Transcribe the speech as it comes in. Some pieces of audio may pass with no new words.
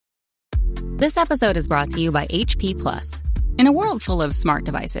This episode is brought to you by HP Plus. In a world full of smart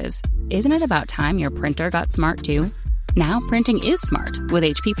devices, isn't it about time your printer got smart too? Now printing is smart with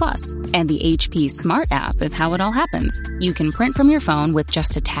HP Plus, and the HP Smart app is how it all happens. You can print from your phone with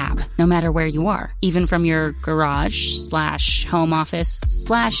just a tap, no matter where you are, even from your garage/home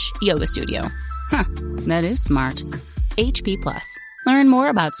office/yoga studio. Huh, that is smart. HP Plus. Learn more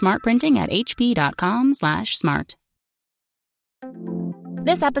about smart printing at hp.com/smart.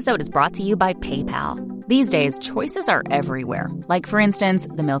 This episode is brought to you by PayPal. These days, choices are everywhere. Like, for instance,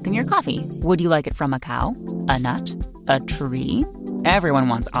 the milk in your coffee. Would you like it from a cow, a nut, a tree? Everyone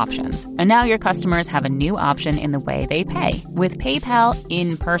wants options. And now your customers have a new option in the way they pay with PayPal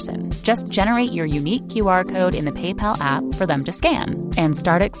in person. Just generate your unique QR code in the PayPal app for them to scan and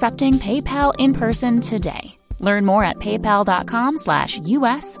start accepting PayPal in person today. Learn more at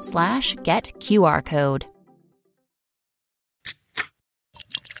paypal.com/us/getQRcode.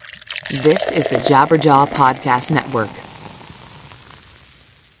 This is the Jabberjaw Podcast Network.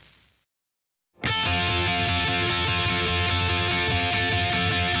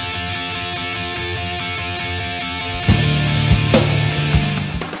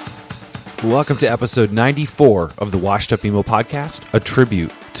 Welcome to episode 94 of the Washed Up Emo Podcast, a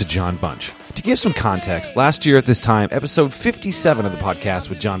tribute to John Bunch. To give some context, last year at this time, episode 57 of the podcast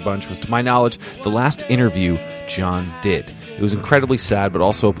with John Bunch was, to my knowledge, the last interview John did. It was incredibly sad, but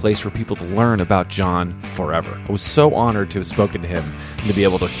also a place for people to learn about John forever. I was so honored to have spoken to him and to be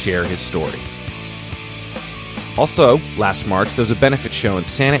able to share his story. Also, last March, there was a benefit show in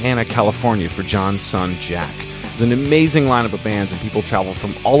Santa Ana, California for John's son, Jack. It was an amazing lineup of bands, and people traveled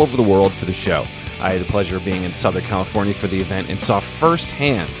from all over the world for the show. I had the pleasure of being in Southern California for the event and saw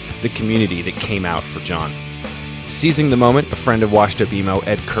firsthand the community that came out for John. Seizing the moment, a friend of Washed Up Emo,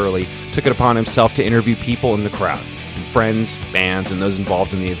 Ed Curley, took it upon himself to interview people in the crowd. From friends, bands, and those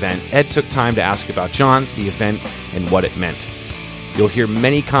involved in the event, Ed took time to ask about John, the event, and what it meant. You'll hear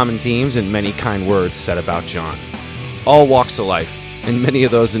many common themes and many kind words said about John. All walks of life, and many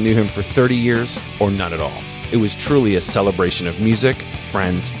of those that knew him for 30 years or none at all. It was truly a celebration of music,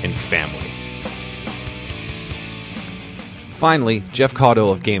 friends, and family. Finally, Jeff Caudill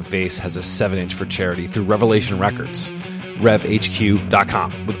of Game Face has a 7-inch for charity through Revelation Records,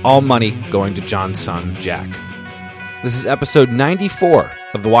 RevHQ.com, with all money going to John's son, Jack. This is episode 94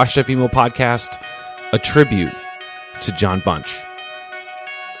 of the Washed Up Emo Podcast, a tribute to John Bunch.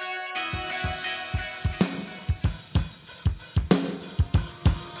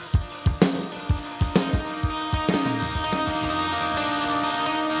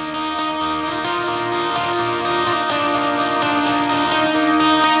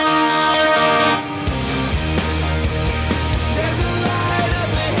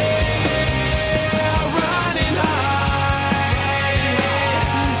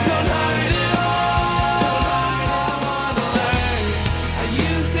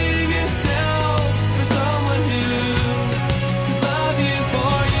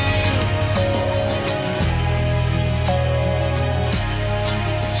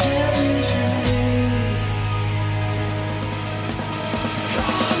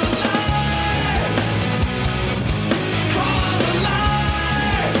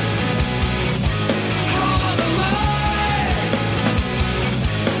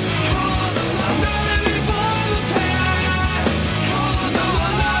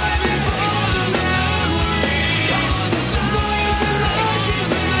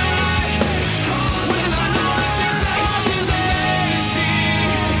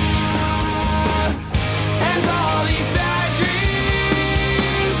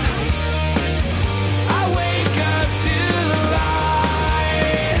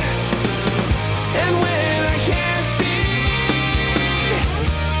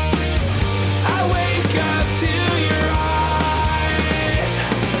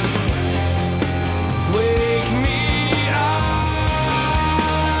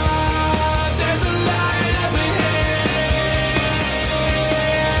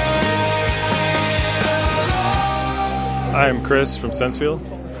 I'm Chris from Sensefield.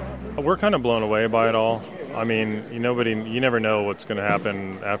 We're kind of blown away by it all. I mean, you never know what's going to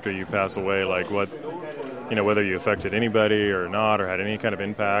happen after you pass away, like whether you affected anybody or not, or had any kind of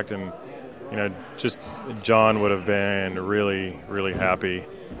impact. And, just John would have been really, really happy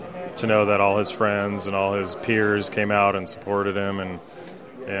to know that all his friends and all his peers came out and supported him and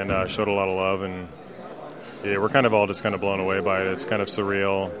showed a lot of love. And yeah, we're kind of all just kind of blown away by it. It's kind of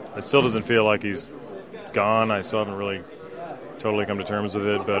surreal. It still doesn't feel like he's gone. I still haven't really totally come to terms with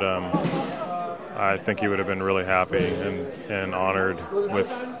it, but I think he would have been really happy and honored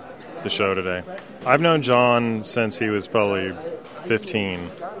with the show today. I've known John since he was probably 15.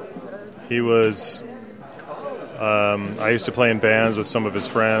 He was. I used to play in bands with some of his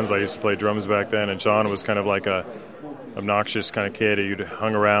friends. I used to play drums back then, and John was kind of like a obnoxious kind of kid who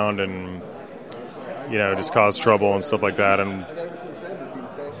hung around and just caused trouble and stuff like that. And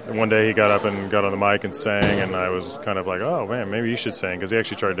one day he got up and got on the mic and sang, and I was kind of like, oh man, maybe you should sing, because he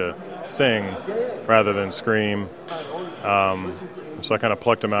actually tried to sing rather than scream. So I kind of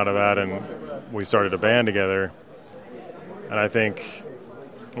plucked him out of that, and we started a band together. And I think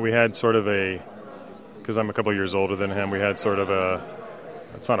we had sort of because I'm a couple years older than him, we had sort of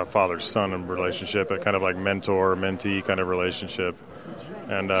it's not a father-son relationship, but kind of like mentor-mentee kind of relationship.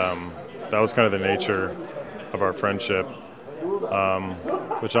 And that was kind of the nature of our friendship.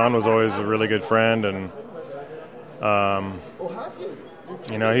 But John was always a really good friend, and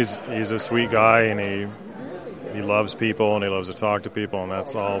he's a sweet guy, and he loves people, and he loves to talk to people, and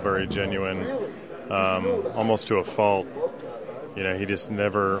that's all very genuine, almost to a fault. He just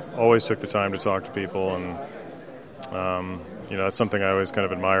never always took the time to talk to people, and that's something I always kind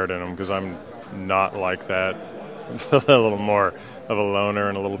of admired in him, because I'm not like that. A little more of a loner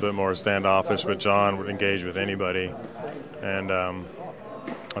and a little bit more standoffish, but John would engage with anybody, and I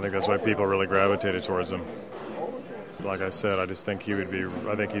think that's why people really gravitated towards him. Like I said, I just think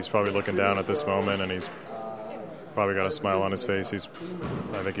I think he's probably looking down at this moment, and he's probably got a smile on his face.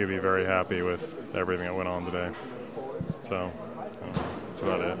 I think he'd be very happy with everything that went on today. So that's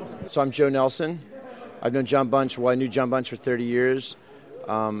about it. So I'm Joe Nelson. I've known John Bunch. Well, I knew John Bunch for 30 years.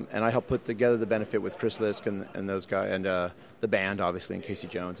 And I helped put together the benefit with Chris Lisk and those guys, and the band, obviously, and Casey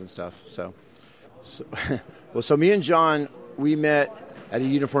Jones and stuff. So me and John, we met at a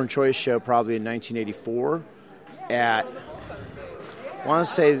Uniform Choice show probably in 1984 at, I want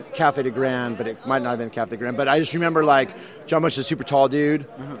to say Cafe de Grand, but it might not have been Cafe de Grand. But I just remember, John Bunch is a super tall dude,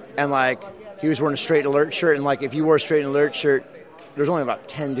 and, he was wearing a Straight Alert shirt, and, if you wore a Straight Alert shirt, there's only about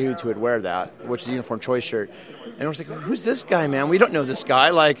 10 dudes who would wear that, which is the Uniform Choice shirt. And I was like, who's this guy, man? We don't know this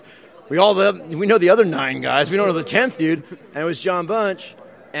guy. We know the other 9 guys. We don't know the 10th dude. And it was John Bunch.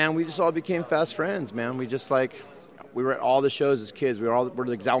 And we just all became fast friends, man. We just, we were at all the shows as kids. We're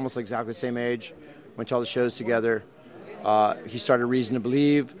almost exactly the same age. Went to all the shows together. He started Reason to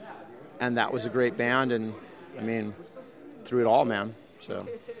Believe. And that was a great band. And, through it all, man. So,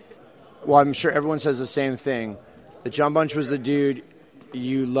 well, I'm sure everyone says the same thing. That John Bunch was the dude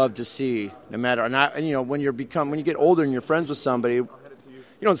you love to see, no matter. And when you get older and you're friends with somebody, you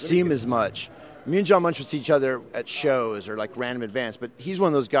don't see him as much. Me and John Bunch would see each other at shows or random events, but he's one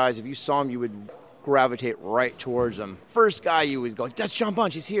of those guys. If you saw him, you would gravitate right towards him. First guy you would go, that's John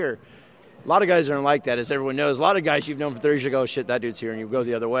Bunch. He's here. A lot of guys aren't like that, as everyone knows. A lot of guys you've known for 30 years, you go, shit, that dude's here, and you go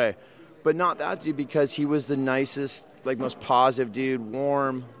the other way. But not that dude, because he was the nicest, most positive dude,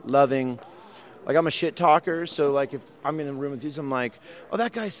 warm, loving. I'm a shit talker, so, if I'm in a room with dudes, I'm like, oh,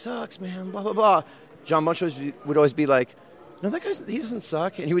 that guy sucks, man, blah, blah, blah. John Bunch would always be like, no, he doesn't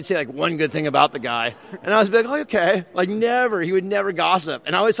suck. And he would say, one good thing about the guy. And I was like, oh, okay. He would never gossip.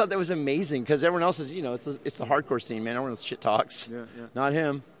 And I always thought that was amazing, because everyone else is, it's the hardcore scene, man. Everyone shit talks. Yeah. Not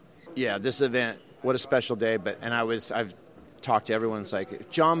him. Yeah, this event, what a special day. I've talked to everyone. It's like,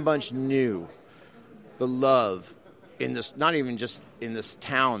 John Bunch knew the love in this, not even just in this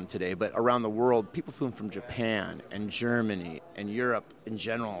town today, but around the world. People flew in from Japan and Germany and Europe in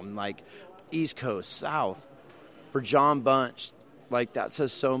general, and East Coast, South. For John Bunch, that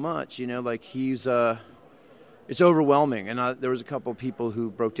says so much, he's, it's overwhelming. And there was a couple of people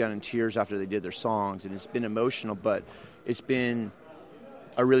who broke down in tears after they did their songs, and it's been emotional, but it's been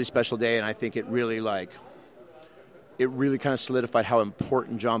a really special day, and I think it really kind of solidified how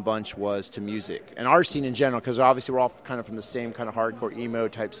important John Bunch was to music and our scene in general, because obviously we're all kind of from the same kind of hardcore emo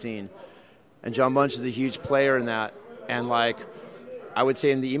type scene. And John Bunch is a huge player in that. And I would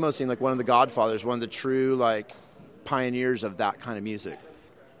say in the emo scene, one of the godfathers, one of the true pioneers of that kind of music.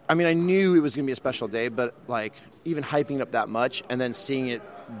 I knew it was going to be a special day, but even hyping it up that much and then seeing it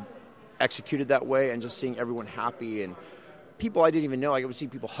executed that way and just seeing everyone happy and people I didn't even know. I would see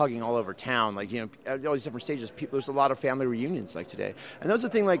people hugging all over town, at all these different stages. There's a lot of family reunions today. And that was the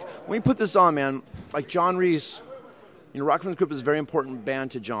thing, when you put this on, man, John Reese, Rock from the Crypt is a very important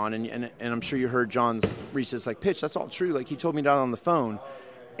band to John, and I'm sure you heard John Reese's pitch. That's all true. He told me that on the phone.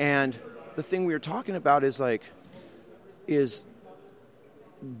 And the thing we were talking about is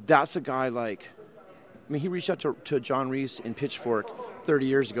that's a guy he reached out to John Reese in Pitchfork 30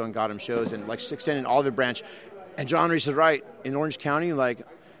 years ago and got him shows, and extended Olive Branch. And John Reese is right. In Orange County,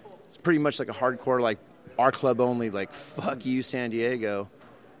 it's pretty much a hardcore, our club only, fuck you, San Diego.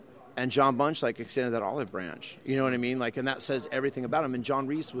 And John Bunch, extended that olive branch. You know what I mean? And that says everything about him. And John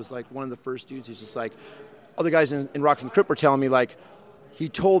Reese was, one of the first dudes who's just, other guys in Rock from the Crypt were telling me, he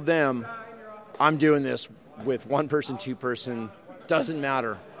told them I'm doing this with one person, two person, doesn't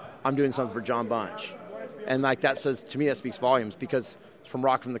matter. I'm doing something for John Bunch. And like that says, to me, that speaks volumes, because from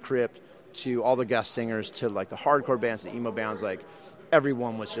Rock from the Crypt to all the guest singers to like the hardcore bands, the emo bands, like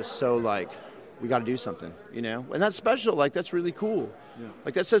everyone was just so like, we got to do something, you know? And that's special. Like, that's really cool. Yeah.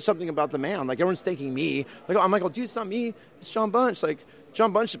 Like, that says something about the man. Like, everyone's thanking me. Like, I'm like, oh, dude, it's not me. It's John Bunch. Like,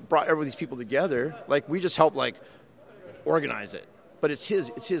 John Bunch brought all these people together. Like, we just helped, like, organize it. But it's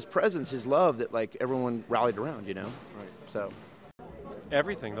his presence, his love that, like, everyone rallied around, you know? Right. So.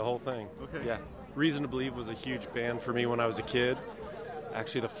 Everything, the whole thing. Okay. Yeah. Reason to Believe was a huge band for me when I was a kid.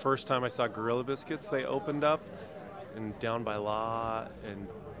 Actually, the first time I saw Gorilla Biscuits, they opened up and Down by Law, and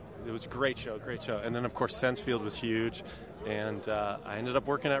it was a great show. And then, of course, Sensefield was huge, and I ended up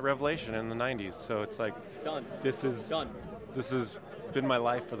working at Revelation in the 90s. So it's like, this has been my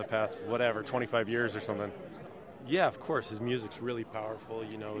life for the past, 25 years or something. Yeah, of course, his music's really powerful.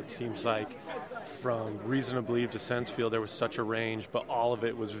 You know, it seems like from Reason to Believe to Sensefield, there was such a range, but all of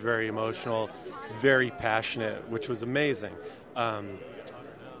it was very emotional, very passionate, which was amazing.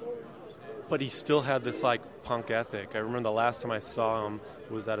 But he still had this, like, punk ethic. I remember the last time I saw him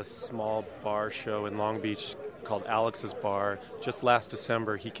was at a small bar show in Long Beach called Alex's Bar. Just last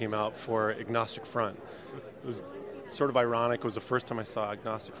December, he came out for Agnostic Front. It was sort of ironic. It was the first time I saw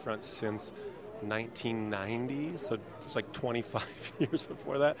Agnostic Front since 1990, so it was like 25 years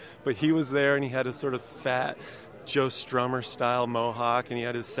before that. But he was there, and he had his sort of fat Joe Strummer-style mohawk, and he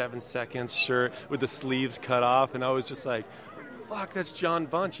had his 7 Seconds shirt with the sleeves cut off, and I was just like, fuck, that's John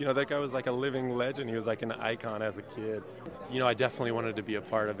Bunch. You know, that guy was like a living legend. He was like an icon as a kid. You know, I definitely wanted to be a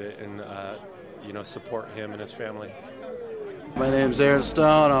part of it and, support him and his family. My name's Aaron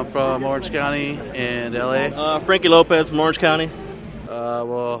Stone. I'm from Orange County in L.A. Frankie Lopez from Orange County.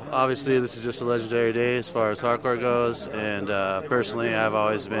 Well, obviously, this is just a legendary day as far as hardcore goes. And personally, I've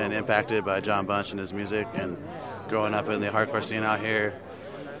always been impacted by John Bunch and his music. And growing up in the hardcore scene out here,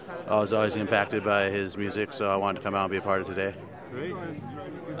 I was always impacted by his music. So I wanted to come out and be a part of today.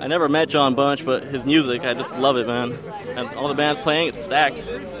 I never met John Bunch, but his music, I just love it, man. And all the bands playing, it's stacked.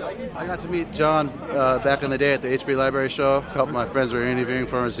 I got to meet John back in the day at the HB Library show. A couple of my friends were interviewing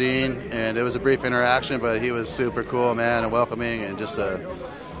for a zine, and it was a brief interaction, but he was super cool, man, and welcoming, and just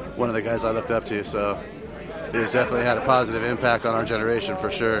one of the guys I looked up to. So he's definitely had a positive impact on our generation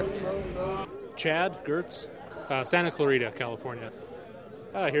for sure. Chad Gertz, Santa Clarita, California.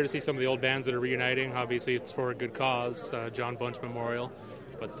 Here to see some of the old bands that are reuniting. Obviously, it's for a good cause, John Bunch Memorial.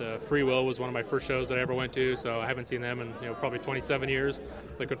 But Free Will was one of my first shows that I ever went to, so I haven't seen them in probably 27 years.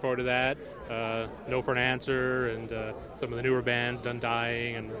 Looking forward to that. No for an Answer, and some of the newer bands, Done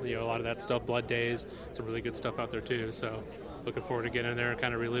Dying, and a lot of that stuff. Blood Days, some really good stuff out there too. So looking forward to getting in there and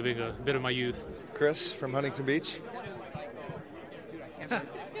kind of reliving a bit of my youth. Chris from Huntington Beach.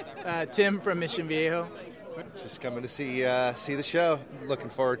 Tim from Mission Viejo. Just coming to see the show. Looking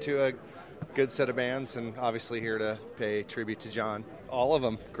forward to a good set of bands, and obviously here to pay tribute to John. All of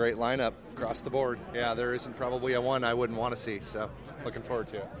them, great lineup across the board. Yeah, there isn't probably a one I wouldn't want to see, so looking forward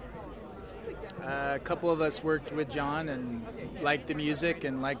to it. A couple of us worked with John and liked the music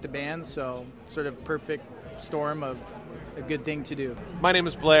and liked the band, so sort of perfect storm of a good thing to do. My name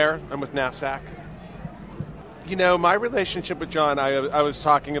is Blair. I'm with Knapsack. My relationship with John, I was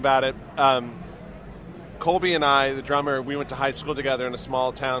talking about it. Colby and I, the drummer, we went to high school together in a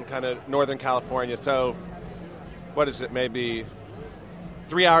small town, kind of Northern California. So, what is it, maybe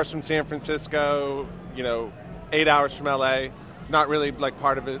 3 hours from San Francisco, 8 hours from LA. Not really like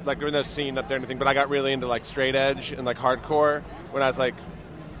part of it, like there was no scene up there or anything, but I got really into like straight edge and like hardcore when I was like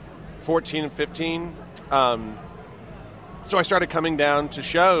 14 and 15. So I started coming down to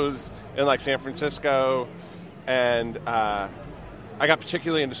shows in like San Francisco, and I got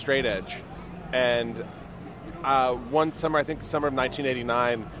particularly into straight edge. And one summer, I think the summer of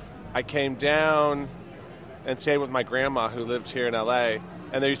 1989, I came down and stayed with my grandma who lived here in LA.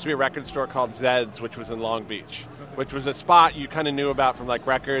 And there used to be a record store called Zed's, which was in Long Beach, which was a spot you kind of knew about from like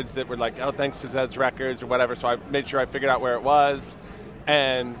records that were like, oh, thanks to Zed's Records or whatever. So I made sure I figured out where it was.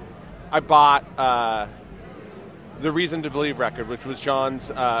 And I bought the Reason to Believe record, which was John's.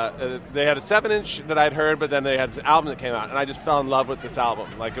 They had a 7-inch that I'd heard, but then they had an album that came out. And I just fell in love with this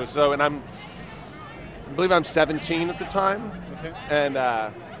album. Like it was so, and I believe I'm 17 at the time. Okay.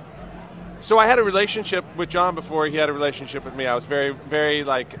 And so I had a relationship with John before he had a relationship with me. I was very, very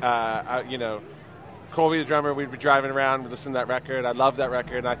like, Colby the drummer, we'd be driving around, we'd listen to that record. I loved that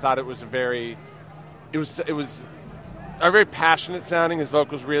record, and I thought it was a very passionate sounding. His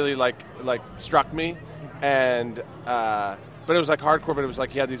vocals really like struck me, and but it was like hardcore. But it was like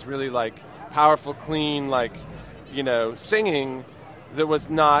he had these really like powerful, clean, like singing, that was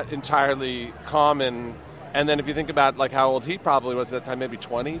not entirely common. And then if you think about like how old he probably was at that time, maybe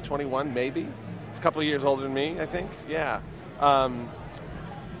 20, 21, maybe. He's a couple of years older than me, I think. Yeah.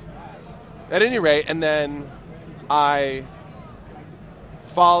 At any rate, and then I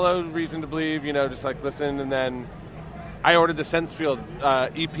followed Reason to Believe, just like listened, and then I ordered the Sensefield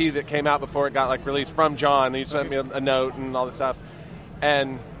EP that came out before it got like released from John. He sent me a note and all this stuff.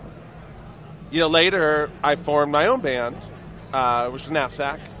 And, later I formed my own band, which was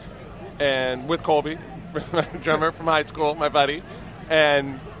Knapsack, and with Colby, my drummer from high school, my buddy.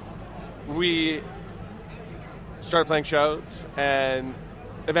 And we started playing shows, and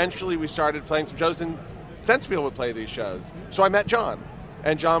eventually we started playing some shows, and Sensefield would play these shows. So I met John,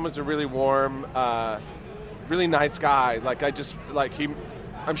 and John was a really warm, really nice guy.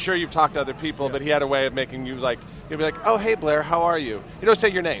 I'm sure you've talked to other people, but he had a way of making you he'd be like, "Oh, hey Blair, how are you?" Say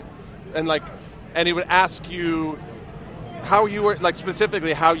your name, and he would ask you how you were,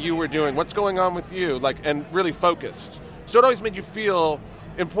 specifically how you were doing, what's going on with you, and really focused. So it always made you feel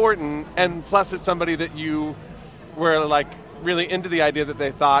important, and plus it's somebody that you were really into the idea that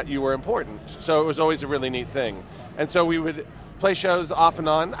they thought you were important. So it was always a really neat thing. And so we would play shows off and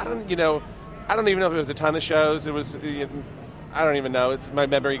on. I don't even know if it was a ton of shows. It was, I don't even know. My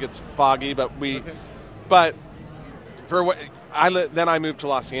memory gets foggy, but then I moved to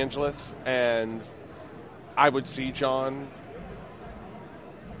Los Angeles, and I would see John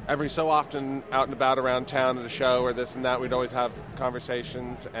every so often out and about around town at a show or this and that. We'd always have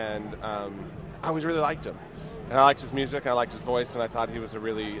conversations, and I always really liked him. And I liked his music, I liked his voice, and I thought he was a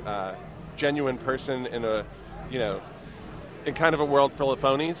really genuine person in in kind of a world full of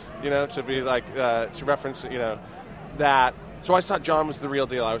phonies, to be to reference, that. So I thought John was the real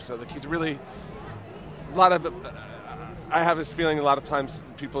deal. I was he's really, I have this feeling a lot of times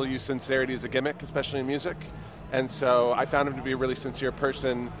people use sincerity as a gimmick, especially in music. And so I found him to be a really sincere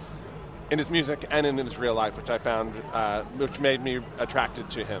person in his music and in his real life, which I found, which made me attracted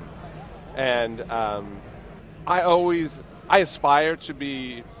to him. And I aspire to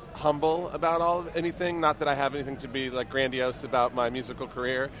be humble about anything. Not that I have anything to be grandiose about my musical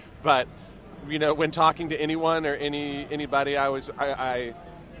career, but when talking to anyone or anybody, I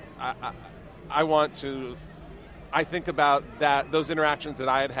think about those interactions that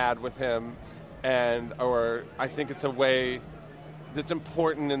I had with him, or I think it's a way that's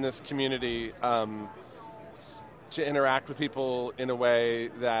important in this community to interact with people in a way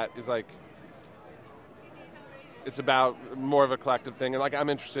that is it's about more of a collective thing, and I'm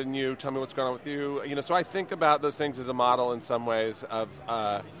interested in you. Tell me what's going on with you. So I think about those things as a model in some ways of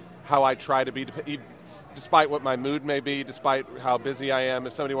how I try to be, despite what my mood may be, despite how busy I am.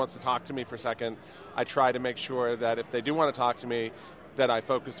 If somebody wants to talk to me for a second, I try to make sure that if they do want to talk to me, that I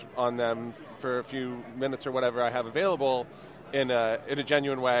focus on them for a few minutes or whatever I have available in a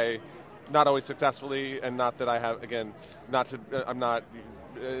genuine way. Not always successfully, and not that I have, again, I'm not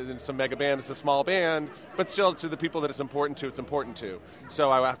in some mega band, it's a small band, but still to the people that it's important to. So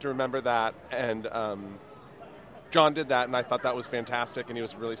I have to remember that, and John did that, and I thought that was fantastic, and he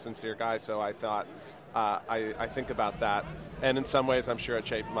was a really sincere guy, so I thought, I think about that, and in some ways I'm sure it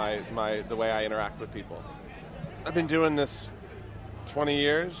shaped the way I interact with people. I've been doing this 20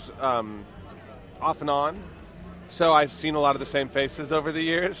 years, off and on. So I've seen a lot of the same faces over the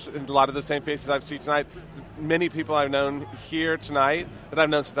years, and a lot of the same faces I've seen tonight. Many people I've known here tonight that I've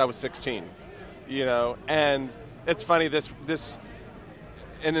known since I was 16, And it's funny, this,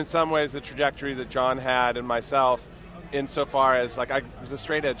 and in some ways the trajectory that John had and myself, insofar as I was a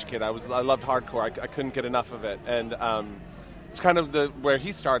straight edge kid. I loved hardcore. I couldn't get enough of it, and it's kind of where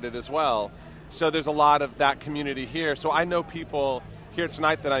he started as well. So there's a lot of that community here. So I know people here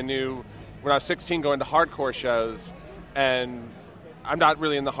tonight that I knew when I was 16 going to hardcore shows, and I'm not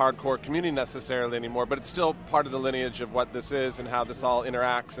really in the hardcore community necessarily anymore, but it's still part of the lineage of what this is and how this all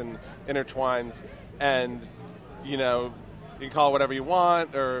interacts and intertwines. And, you can call it whatever you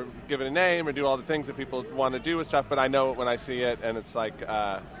want or give it a name or do all the things that people want to do with stuff, but I know it when I see it, and it's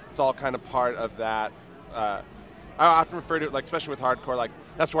it's all kind of part of that. I often refer to it, especially with hardcore,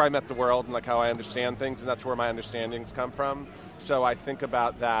 that's where I met the world and how I understand things, and that's where my understandings come from. So I think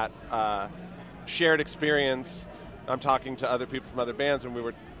about that shared experience. I'm talking to other people from other bands, and we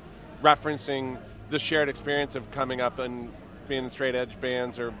were referencing the shared experience of coming up and being in straight edge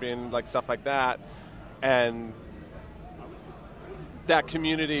bands or being stuff like that. And that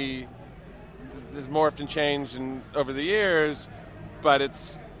community has morphed and changed over the years, but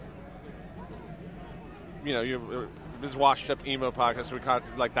it's, this washed up emo podcast, so we call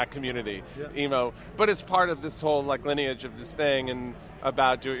it that community, emo. But it's part of this whole lineage of this thing and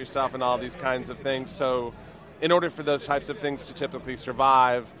about do-it-yourself and all these kinds of things. So in order for those types of things to typically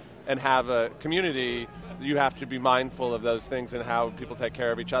survive and have a community, you have to be mindful of those things and how people take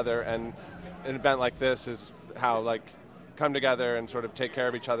care of each other. And an event like this is how, like, come together and sort of take care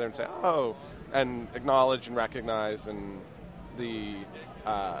of each other and say, oh, and acknowledge and recognize and the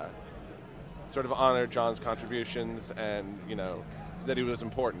sort of honor John's contributions and, you know, that he was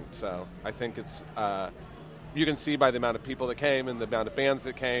important. So I think it's, you can see by the amount of people that came and the amount of bands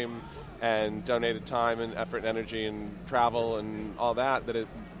that came and donated time and effort and energy and travel and all that, that it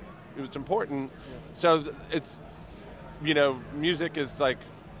was important. So it's, you know, music is like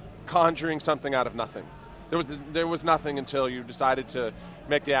conjuring something out of nothing. There was nothing until you decided to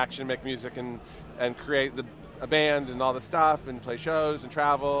make the action, make music, and create a band and all the stuff, and play shows and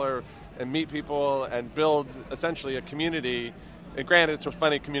travel and meet people and build essentially a community. And granted, it's a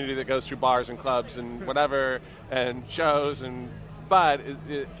funny community that goes through bars and clubs and whatever and shows, but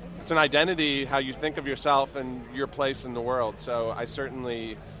it's an identity, how you think of yourself and your place in the world. So I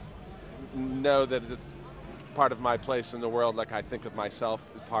certainly know that it's part of my place in the world, like I think of myself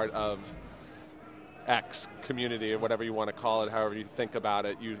as part of X community or whatever you want to call it, however you think about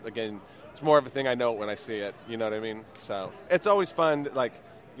it. It's more of a thing I know it when I see it, you know what I mean? So it's always fun, like,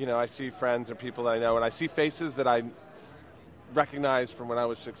 you know, I see friends or people that I know, and I see faces that I recognize from when I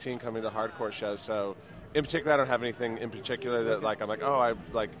was 16 coming to hardcore shows. So in particular, I don't have anything in particular that, like, I'm like, oh, I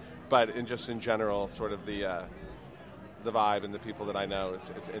like, but in general, sort of the vibe and the people that I know,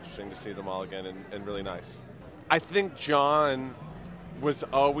 it's interesting to see them all again and really nice. I think John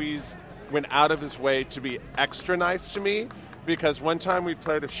went out of his way to be extra nice to me, because one time we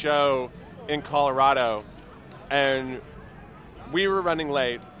played a show in Colorado and we were running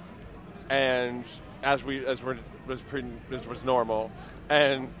late, and as was normal,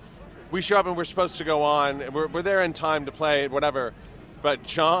 and we show up and we're supposed to go on, and we're there in time to play whatever, but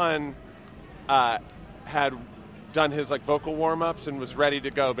John had done his like vocal warm-ups and was ready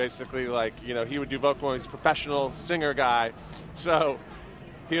to go, basically, like, you know, he would do vocal, he's a professional singer guy, so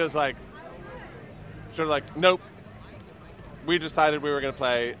he was like sort of like, nope, we decided we were going to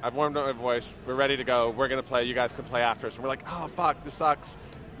play, I've warmed up my voice, we're ready to go, we're going to play, you guys can play after us. And we're like, oh fuck, this sucks,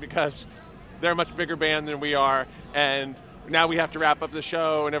 because they're a much bigger band than we are, and now we have to wrap up the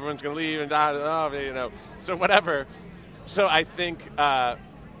show and everyone's going to leave and you know, so whatever. So I think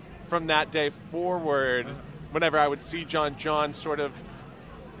from that day forward, whenever I would see John sort of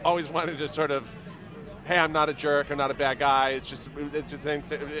always wanted to sort of, hey, I'm not a jerk, I'm not a bad guy.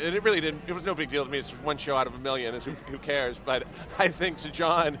 It really didn't. It was no big deal to me. It's just one show out of a million. Who cares? But I think to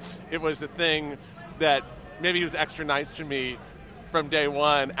John, it was a thing that maybe he was extra nice to me from day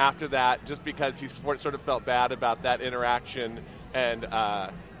one. After that, just because he sort of felt bad about that interaction, and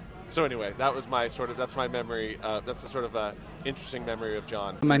so anyway, that's my memory. That's a sort of a interesting memory of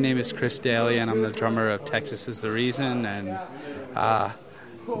John. My name is Chris Daly, and I'm the drummer of Texas Is the Reason, and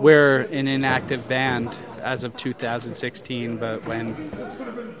we're an inactive band as of 2016, but when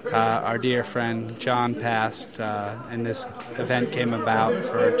our dear friend John passed and this event came about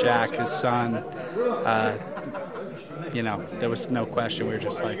for Jack, his son, you know, there was no question. We were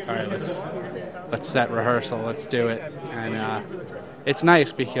just like, all right, let's set rehearsal, let's do it. And it's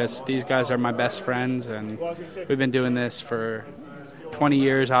nice because these guys are my best friends, and we've been doing this for 20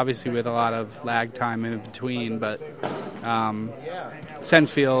 years, obviously with a lot of lag time in between, but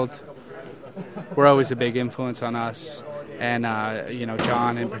Sensfield were always a big influence on us, and you know,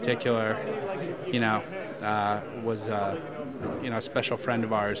 John in particular, you know, was you know, a special friend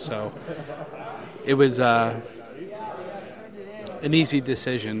of ours, so it was an easy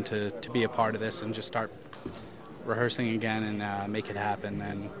decision to be a part of this and just start rehearsing again and make it happen.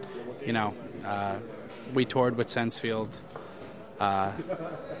 And you know, we toured with Sensfield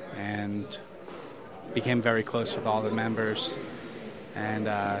and became very close with all the members, and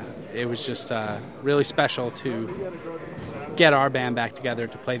it was just really special to get our band back together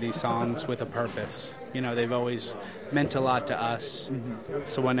to play these songs with a purpose. You know, they've always meant a lot to us,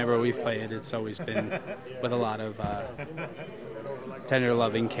 so whenever we've played, it's always been with a lot of tender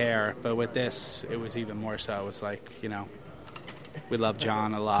loving care, but with this it was even more so. It was like, you know, we love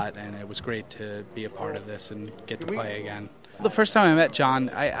John a lot, and it was great to be a part of this and get to play again. The first time I met John,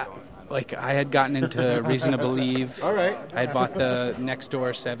 I had gotten into Reason to Believe. All right. I had bought the Next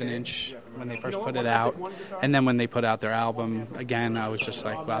Door 7-inch when they first put it out, and then when they put out their album again, I was just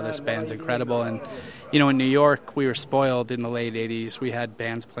like, wow, this band's incredible. And you know, in New York, we were spoiled in the late 80s. We had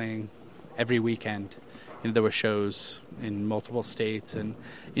bands playing every weekend. You know, there were shows in multiple states, and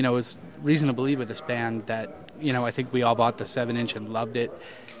you know, it was Reason to Believe with this band that, you know, I think we all bought the 7-inch and loved it,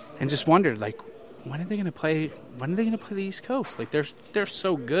 and just wondered, like, when are they going to play the East Coast? Like, they're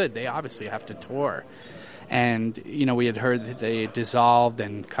so good, they obviously have to tour. And, we had heard that they dissolved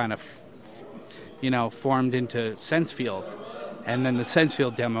and kind of, formed into Sensefield. And then the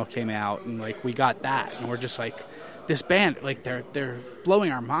Sensefield demo came out, and, we got that. And we're just like, this band, they're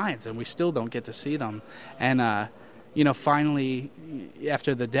blowing our minds, and we still don't get to see them. And, finally,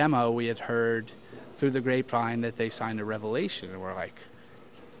 after the demo, we had heard through the grapevine that they signed to Revelation. And we're like,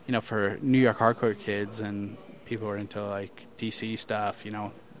 for New York hardcore kids and people who are into, DC stuff,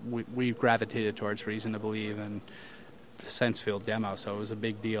 we gravitated towards Reason to Believe and the Sensefield demo, so it was a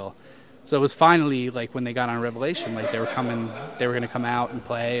big deal. So it was finally when they got on Revelation, they were going to come out and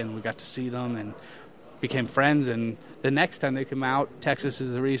play, and we got to see them and became friends. And the next time they came out, Texas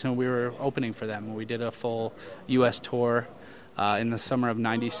is the reason we were opening for them. We did a full U.S. tour in the summer of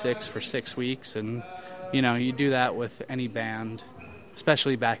 '96 for 6 weeks, and you do that with any band,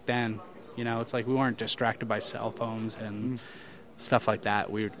 especially back then. It's we weren't distracted by cell phones and stuff like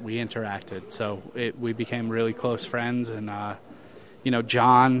that. We interacted, so we became really close friends. And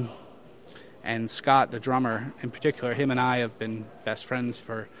John and Scott, the drummer in particular, him and I have been best friends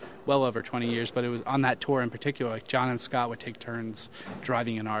for well over 20 years. But it was on that tour in particular, John and Scott would take turns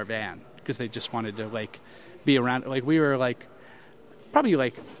driving in our van because they just wanted to be around. We were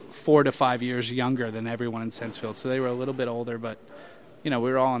probably 4 to 5 years younger than everyone in Sensefield, so they were a little bit older, but we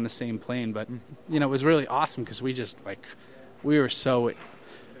were all on the same plane. But it was really awesome because we just we were so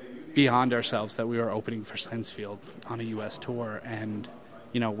beyond ourselves that we were opening for Sensefield on a U.S. tour, and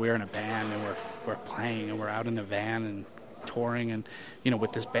we're in a band and we're playing and we're out in a van and touring, and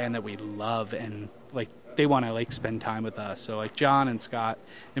with this band that we love, and they want to spend time with us. So John and Scott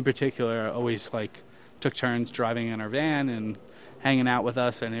in particular always took turns driving in our van and hanging out with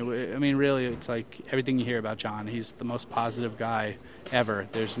us. And really, it's everything you hear about John. He's the most positive guy ever.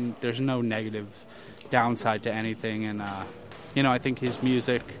 There's no negative downside to anything, and I think his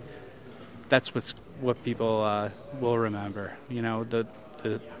music, that's what people will remember.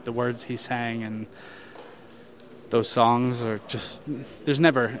 The words he sang and those songs are just, there's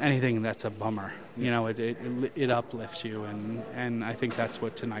never anything that's a bummer. It uplifts you, and I think that's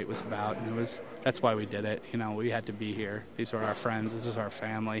what tonight was about, and that's why we did it. We had to be here. These are our friends. This is our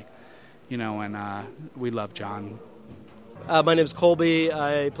family, and we love John. My name's Colby.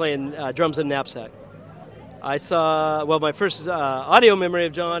 I play in drums and Knapsack. I saw, my first audio memory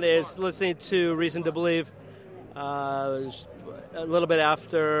of John is listening to Reason to Believe a little bit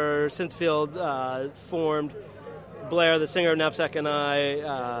after Sensefield formed. Blair, the singer of Knapsack, and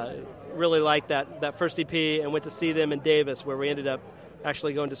I really liked that first EP and went to see them in Davis, where we ended up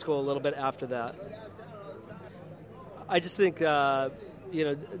actually going to school a little bit after that. I just think,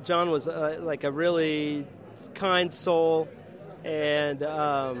 John was a really kind soul and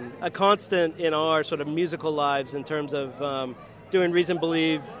a constant in our sort of musical lives in terms of doing Reason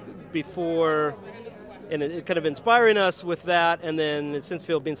Believe before, and it kind of inspiring us with that, and then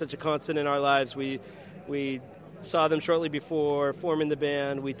Sensefield being such a constant in our lives, we saw them shortly before forming the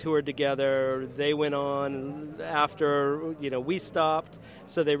band. We toured together. They went on after we stopped,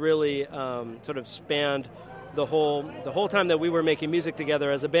 so they really sort of spanned the whole time that we were making music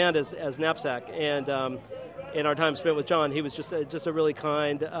together as a band as Knapsack. And in our time spent with John, he was just a really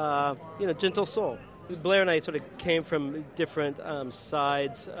kind, gentle soul. Blair and I sort of came from different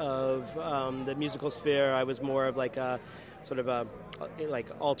sides of the musical sphere. I was more of a sort of a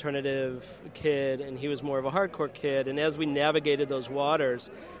alternative kid, and he was more of a hardcore kid. And as we navigated those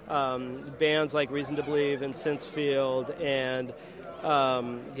waters, bands like Reason to Believe and Sensefield and a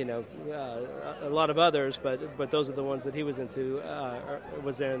lot of others, but those are the ones that he was into.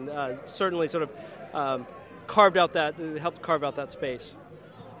 Certainly sort of helped carve out that space.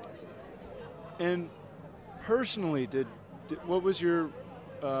 And personally, what was your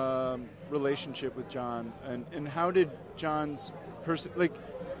relationship with John, and how did John's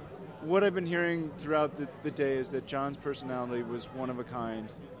what I've been hearing throughout the day is that John's personality was one of a kind,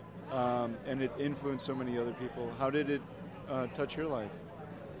 and it influenced so many other people. How did it touch your life?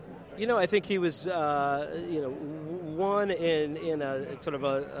 I think he was, one in a sort of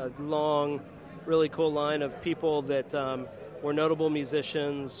a long, really cool line of people that were notable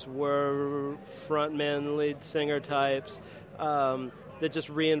musicians, were frontmen, lead singer types, that just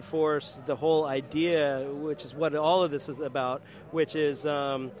reinforce the whole idea, which is what all of this is about, which is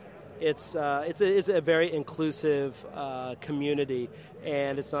it's a very inclusive community,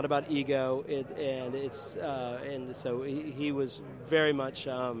 and it's not about ego. And so he was very much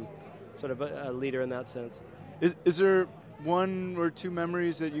sort of a leader in that sense. Is there one or two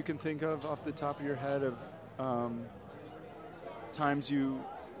memories that you can think of off the top of your head of times you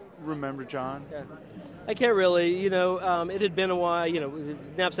remember John? Yeah. I can't really, it had been a while,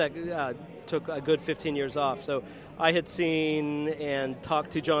 Knapsack took a good 15 years off. So I had seen and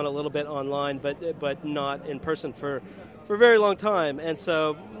talked to John a little bit online, but not in person for a very long time. And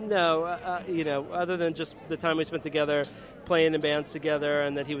so, no, other than just the time we spent together, playing in bands together,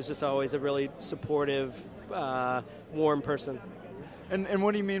 and that he was just always a really supportive, warm person. And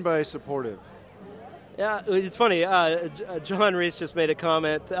what do you mean by supportive? Yeah, it's funny. John Reese just made a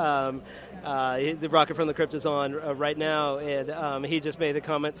comment. The Rocket from the Crypt is on right now, and he just made a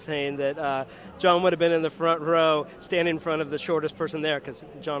comment saying that John would have been in the front row, standing in front of the shortest person there, because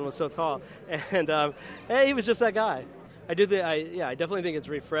John was so tall. And he was just that guy. I definitely think it's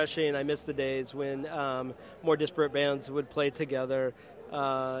refreshing. I miss the days when more disparate bands would play together.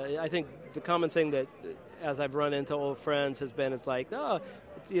 I think the common thing that, as I've run into old friends, has been it's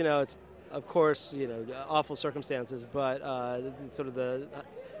of course, awful circumstances, but sort of the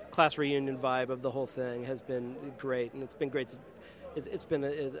class reunion vibe of the whole thing has been great, and it's been great. It's been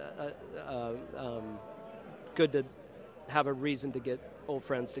good to have a reason to get old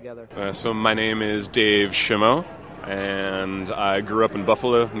friends together. So my name is Dave Shimo, and I grew up in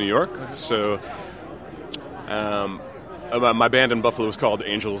Buffalo, New York. So my band in Buffalo was called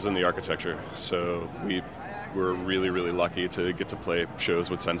Angels in the Architecture. So we're really, really lucky to get to play shows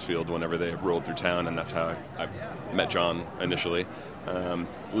with Sensefield whenever they rolled through town, and that's how I met John initially.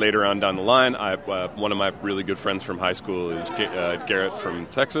 Later on down the line, one of my really good friends from high school is Garrett from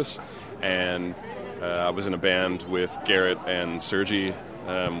Texas, and I was in a band with Garrett and Sergi.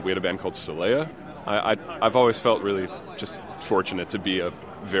 We had a band called Solea. I've always felt really just fortunate to be a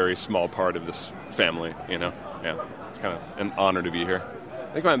very small part of this family, Yeah, it's kind of an honor to be here.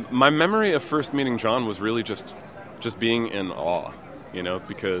 I think my memory of first meeting John was really just being in awe,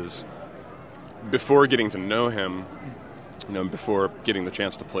 because before getting to know him, before getting the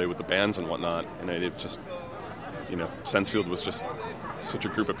chance to play with the bands and whatnot, it just, Sensefield was just such a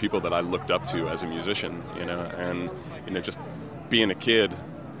group of people that I looked up to as a musician, and, just being a kid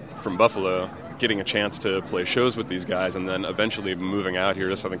from Buffalo, getting a chance to play shows with these guys, and then eventually moving out here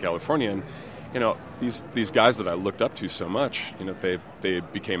to Southern California, and these guys that I looked up to so much, they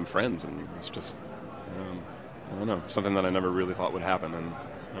became friends, and it's just, I don't know, something that I never really thought would happen.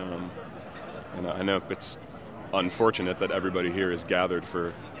 And I know it's unfortunate that everybody here is gathered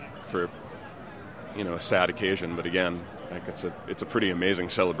for a sad occasion, but again, like it's a pretty amazing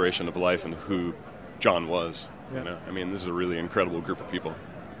celebration of life and who John was. Yeah. This is a really incredible group of people.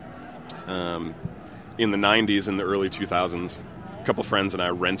 In the 90s, in the early 2000s, a couple friends and I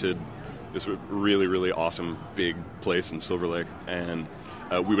rented this really, really awesome big place in Silver Lake, and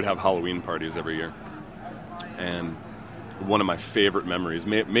we would have Halloween parties every year. And one of my favorite memories,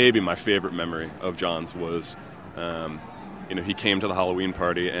 maybe my favorite memory of John's was, he came to the Halloween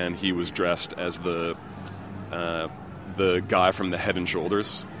party and he was dressed as the guy from the Head and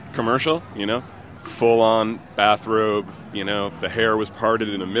Shoulders commercial, full-on bathrobe, the hair was parted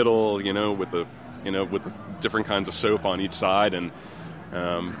in the middle, with the different kinds of soap on each side, and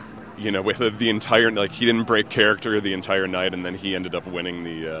with the entire, he didn't break character the entire night, and then he ended up winning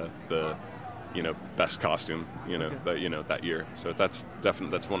the best costume, that year. So that's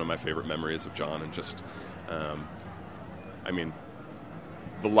one of my favorite memories of John, and just, the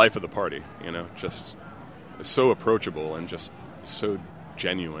life of the party, just so approachable and just so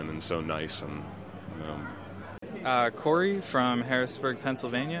genuine and so nice. And Corey from Harrisburg,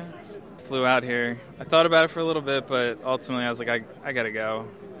 Pennsylvania. Flew out here. I thought about it for a little bit, but ultimately I was like, I gotta go.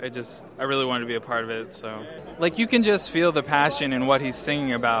 I really wanted to be a part of it, so. You can just feel the passion in what he's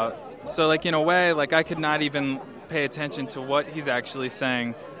singing about. So, in a way, I could not even pay attention to what he's actually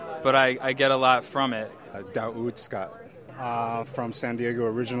saying, but I get a lot from it. Daoud Scott, from San Diego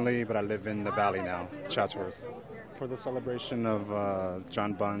originally, but I live in the Valley now, Chatsworth. For the celebration of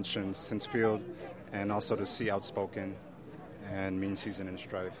John Bunch and Sensefield, and also to see Outspoken and Mean Season and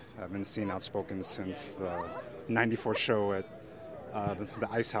Strife. I've been seeing Outspoken since the 94 show at the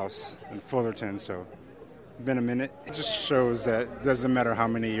Ice House in Fullerton, so it's been a minute. It just shows that it doesn't matter how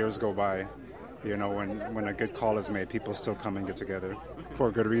many years go by, when a good call is made, people still come and get together for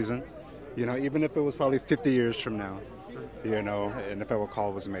a good reason. Even if it was probably 50 years from now, and if a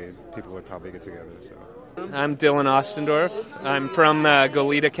call was made, people would probably get together. So. I'm Dylan Ostendorf. I'm from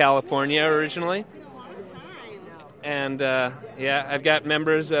Goleta, California originally. And, I've got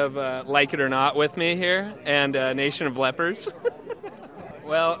members of Like It or Not with me here, and Nation of Leopards.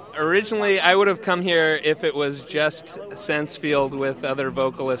 Well, originally I would have come here if it was just Sensefield with other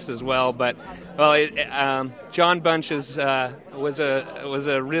vocalists as well, but, John Bunch was a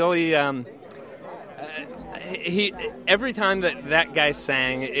really... every time that guy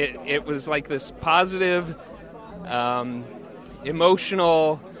sang, it was like this positive,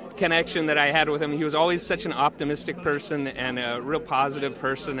 emotional connection that I had with him. He was always such an optimistic person and a real positive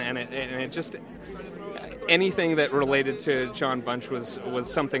person, and it just anything that related to John Bunch was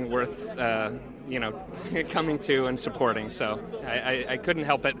something worth coming to and supporting. So I couldn't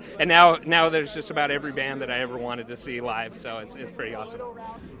help it. And now there's just about every band that I ever wanted to see live. So it's pretty awesome.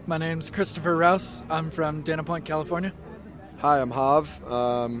 My name's Christopher Rouse. I'm from Dana Point, California. Hi, I'm Hav.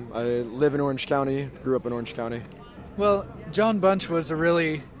 I live in Orange County, grew up in Orange County. Well, John Bunch was a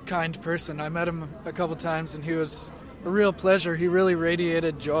really kind person. I met him a couple times, and he was a real pleasure. He really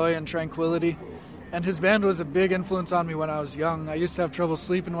radiated joy and tranquility, and his band was a big influence on me when I was young. I used to have trouble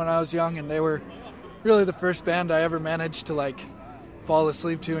sleeping when I was young, and they were really the first band I ever managed to, fall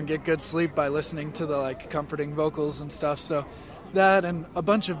asleep to and get good sleep by listening to the, comforting vocals and stuff. So that and a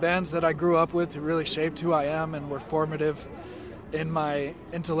bunch of bands that I grew up with who really shaped who I am and were formative in my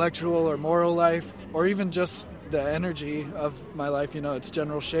intellectual or moral life, or even just the energy of my life, its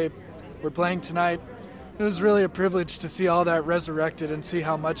general shape. We're playing tonight. It was really a privilege to see all that resurrected and see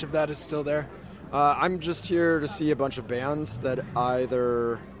how much of that is still there. I'm just here to see a bunch of bands that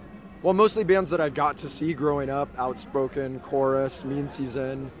mostly bands that I got to see growing up, Outspoken, Chorus, Mean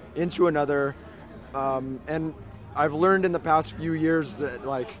Season, Into Another, and I've learned in the past few years that,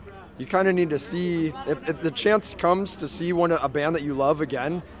 you kind of need to see, if the chance comes to see a band that you love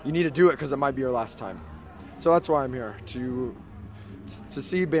again, you need to do it because it might be your last time. So that's why I'm here, to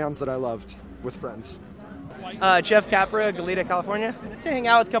see bands that I loved with friends. Jeff Capra, Goleta, California. To hang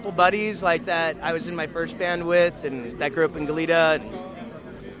out with a couple buddies that I was in my first band with and that grew up in Goleta, and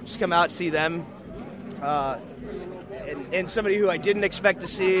just come out and see them. And somebody who I didn't expect to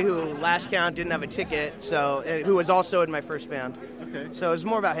see, who last count didn't have a ticket, who was also in my first band. Okay. So it was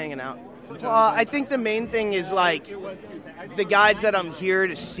more about hanging out. Well, I think the main thing is the guys that I'm here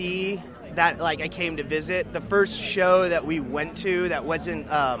to see that I came to visit. The first show that we went to that wasn't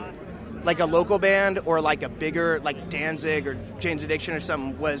a local band or a bigger Danzig or Jane's Addiction or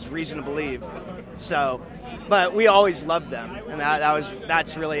something was Reason to Believe. So, but we always loved them, and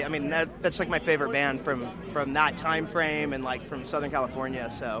that's really, that's my favorite band from that time frame and from Southern California.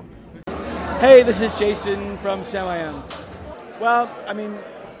 So, hey, this is Jason from Sam I Am. Well,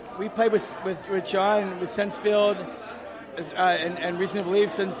 we played with John with Sensefield and Reason to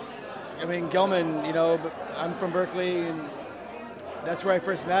Believe since Gilman. But I'm from Berkeley, and that's where I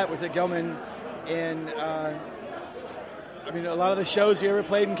first met, was at Gilman. And a lot of the shows we ever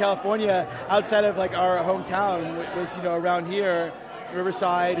played in California outside of our hometown was around here,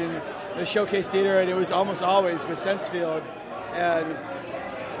 Riverside and the Showcase Theater, and it was almost always with Sensefield.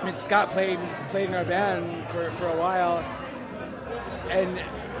 And Scott played in our band for a while, and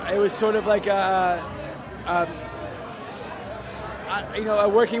it was sort of a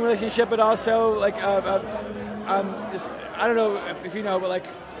working relationship, but also just, I don't know if you know, but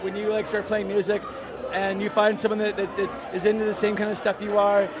when you start playing music and you find someone that is into the same kind of stuff you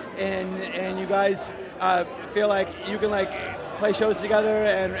are, and you guys feel like you can play shows together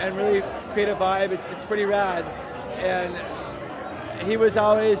and really create a vibe, it's pretty rad. And he was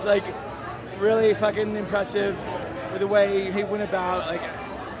always really fucking impressive with the way he went about.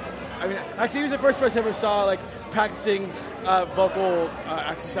 Actually, he was the first person I ever saw practicing vocal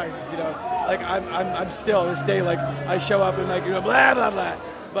exercises. I'm still to this day I show up and blah blah blah,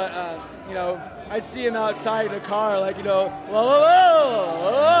 but I'd see him outside in a car la la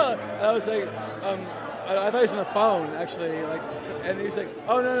la. And I was I thought he was on the phone actually, and he was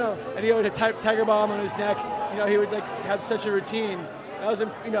oh no, and he would have Tiger Balm on his neck. He would have such a routine. I was it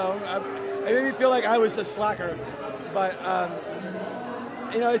made me feel like I was a slacker, but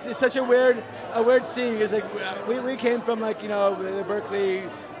it's such a weird scene because we came from the Berkeley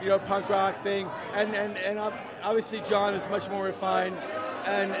punk rock thing, and obviously John is much more refined,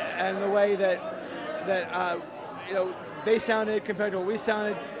 and the way that they sounded compared to what we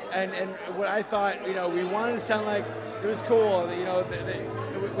sounded, and what I thought we wanted to sound like, it was cool.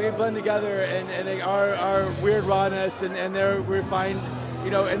 We blend together, and they our weird rawness, and they're refined,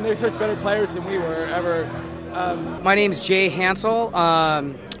 and they're such better players than we were ever. My name's Jay Hansel.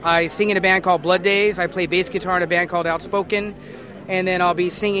 I sing in a band called Blood Days. I play bass guitar in a band called Outspoken. And then I'll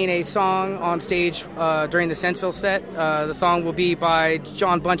be singing a song on stage during the Sensefield set. The song will be by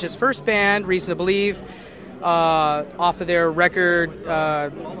John Bunch's first band, Reason to Believe, off of their record,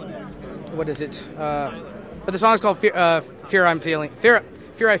 what is it? But the song's called Fear I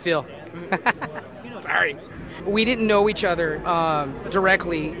Feel. Sorry. We didn't know each other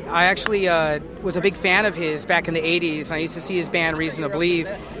directly. I actually was a big fan of his back in the 80s. I used to see his band Reason to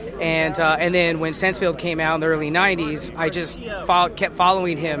Believe. And then when Sensefield came out in the early 90s, I just kept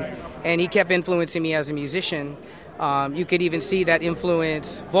following him, and he kept influencing me as a musician. You could even see that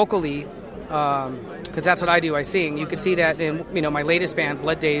influence vocally, because that's what I do. I sing. You could see that in my latest band,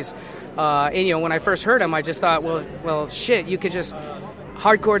 Blood Days. And when I first heard him, I just thought, well, shit. You could just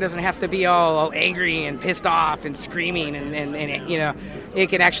hardcore doesn't have to be all angry and pissed off and screaming, and it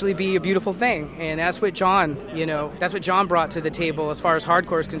can actually be a beautiful thing. And that's what John brought to the table as far as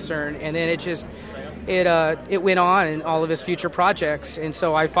hardcore is concerned. And then it went on in all of his future projects, and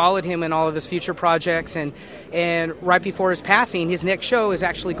so I followed him in all of his future projects. And right before his passing, his next show is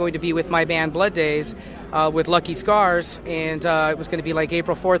actually going to be with my band Blood Days, with Lucky Scars, and it was going to be like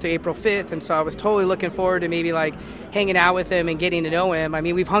April 4th or April 5th, and so I was totally looking forward to maybe like hanging out with him and getting to know him. I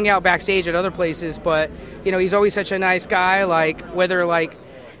mean, we've hung out backstage at other places, but he's always such a nice guy. Like whether like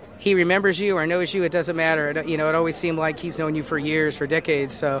he remembers you or knows you, it doesn't matter. It always seemed like he's known you for years, for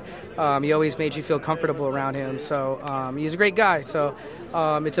decades. So he always made you feel comfortable around him. So he's a great guy. So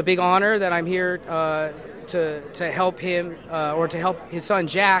it's a big honor that I'm here to help him or to help his son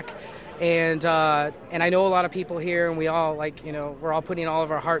Jack. And I know a lot of people here, and we all we're all putting all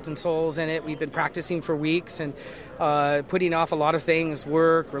of our hearts and souls in it. We've been practicing for weeks and putting off a lot of things,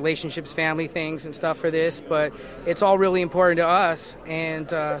 work, relationships, family things and stuff for this, but it's all really important to us. And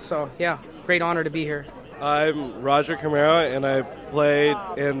so, yeah, great honor to be here. I'm Roger Camara, and I played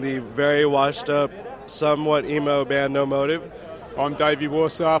in the very washed-up, somewhat emo band No Motive. I'm Davey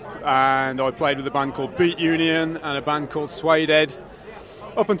Warsop, and I played with a band called Beat Union and a band called Suede Ed,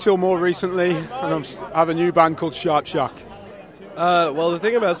 up until more recently, and I have a new band called Sharp Shock. Well, the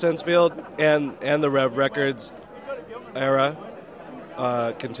thing about Sensefield and the Rev Records era,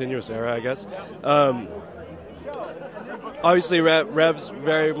 continuous era, I guess, obviously Rev's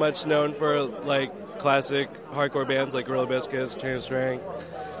very much known for like classic hardcore bands like Gorilla Biscuits, Chain of Strength,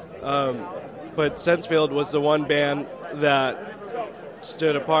 but Sensefield was the one band that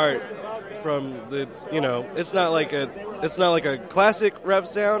stood apart from the, it's not like a classic Rev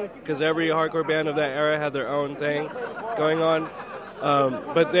sound, because every hardcore band of that era had their own thing going on,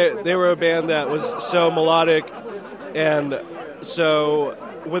 but they were a band that was so melodic and so,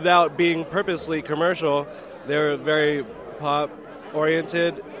 without being purposely commercial, they were very pop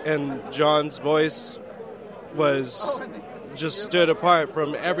oriented, and John's voice was just stood apart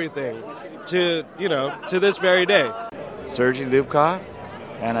from everything to this very day. Sergei Lubkov,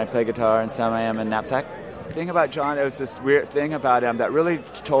 and I play guitar in Sam I Am and Knapsack. The thing about John, it was this weird thing about him that really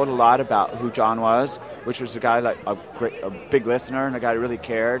told a lot about who John was, which was a guy like a big listener and a guy who really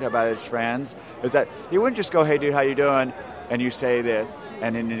cared about his friends, is that he wouldn't just go, "Hey dude, how you doing?" and you say this,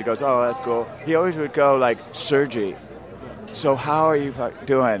 and then he goes, "Oh, that's cool." He always would go like, "Sergey, so how are you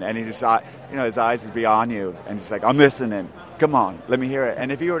doing?" And he just thought, his eyes would be on you, and he's like, "I'm listening. Come on, let me hear it." And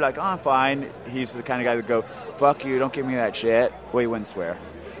if you were like, "Oh, I'm fine," he's the kind of guy that would go, "Fuck you, don't give me that shit." Well, he wouldn't swear,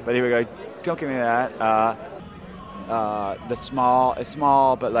 but he would go, "Don't give me that." A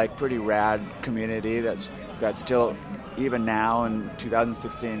small but like pretty rad community that's still, even now in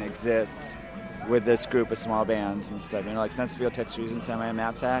 2016, exists with this group of small bands and stuff. Like Sensefield, Text Fusion, Sam I Am,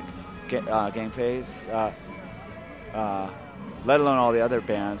 Knapsack, Game Phase, let alone all the other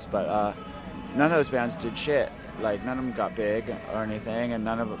bands. But none of those bands did shit. Like none of them got big or anything, and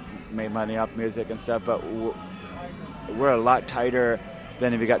none of them made money off music and stuff. But we're a lot tighter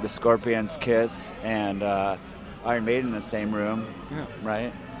than if you got the Scorpions, Kiss, and Iron Maiden in the same room,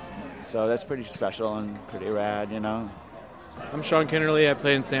 right? So that's pretty special and pretty rad, I'm Sean Kennerly. I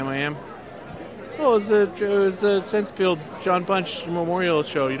play in Sam I Am. Well, it was a Sensefield John Bunch memorial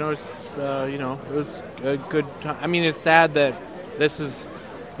show. It was a good time. I mean, it's sad that this is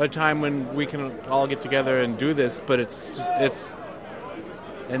a time when we can all get together and do this, but it's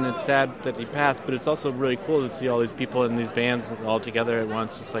sad that he passed. But it's also really cool to see all these people in these bands all together at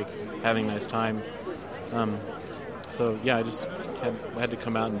once, just like having a nice time. So yeah, I just had to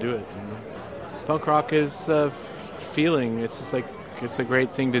come out and do it. Punk rock is a feeling. It's just like it's a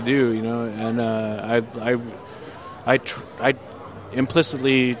great thing to do, And I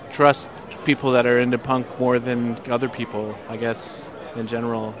implicitly trust people that are into punk more than other people, I guess, in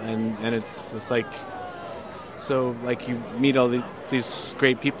general. And it's just like, so like you meet all these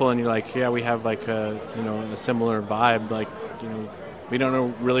great people, and you're like, yeah, we have like a similar vibe. Like we don't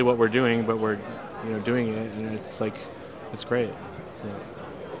know really what we're doing, but we're doing it, and it's like, it's great. So.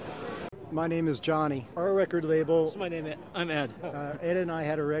 My name is Johnny. Our record label... What's my name? I'm Ed. Ed and I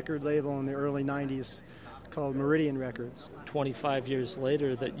had a record label in the early 90s called Meridian Records. 25 years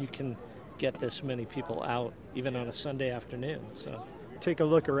later that you can get this many people out, even on a Sunday afternoon. So take a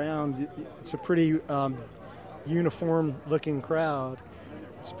look around. It's a pretty uniform-looking crowd.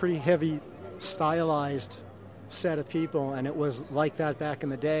 It's a pretty heavy, stylized set of people, and it was like that back in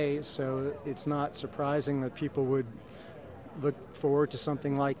the day, so it's not surprising that people would look forward to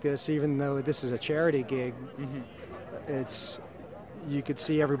something like this, even though this is a charity gig. It's, you could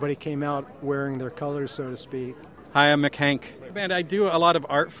see everybody came out wearing their colors, so to speak. Hi, I'm McHank. And I do a lot of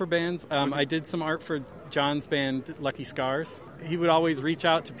art for bands. I did some art for John's band, Lucky Scars. He would always reach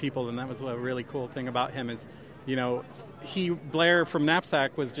out to people, and that was a really cool thing about him is, you know, Blair from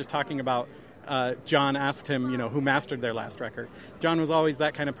Knapsack was just talking about John asked him, you know, who mastered their last record. John was always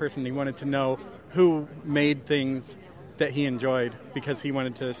that kind of person. He wanted to know who made things that he enjoyed because he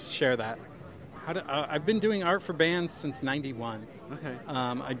wanted to share that. I've been doing art for bands since '91. Okay.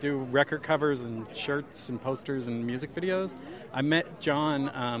 I do record covers and shirts and posters and music videos. I met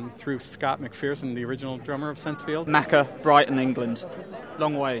John through Scott McPherson, the original drummer of Sensefield. Macca, Brighton, England.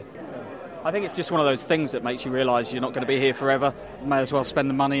 Long way. I think it's just one of those things that makes you realise you're not going to be here forever. May as well spend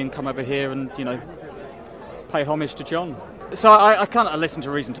the money and come over here and, you know, pay homage to John. So I kind of listened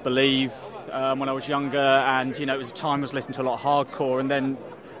to Reason to Believe when I was younger, and, you know, it was a time I was listening to a lot of hardcore, and then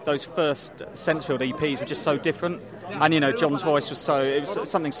those first Sensefield EPs were just so different, and, you know, John's voice was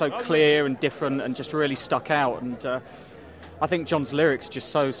something so clear and different and just really stuck out, and I think John's lyrics are just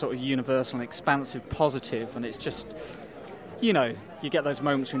so sort of universal and expansive, positive, and it's just, you know, you get those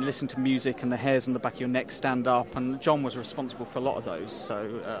moments when you listen to music and the hairs on the back of your neck stand up, and John was responsible for a lot of those,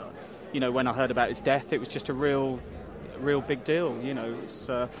 so, you know, when I heard about his death, it was just a real big deal, you know. It's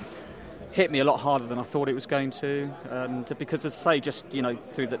hit me a lot harder than I thought it was going to, and because, as I say, just, you know,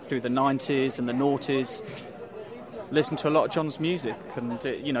 through the 90s and the noughties, listened to a lot of John's music, and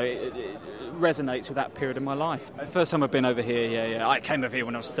you know, it resonates with that period of my life. First time I've been over here, yeah. I came over here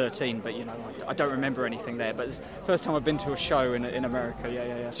when I was 13, but, you know, I don't remember anything there. But it's the first time I've been to a show in America, yeah.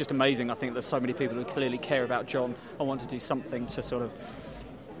 It's just amazing. I think there's so many people who clearly care about John. I want to do something to sort of,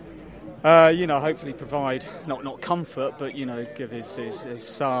 you know, hopefully provide not comfort, but, you know, give his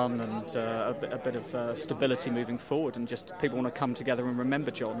son and a bit of stability moving forward, and just people want to come together and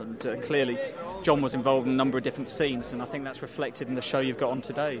remember John. And clearly, John was involved in a number of different scenes, and I think that's reflected in the show you've got on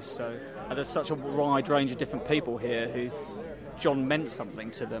today. So there's such a wide range of different people here who John meant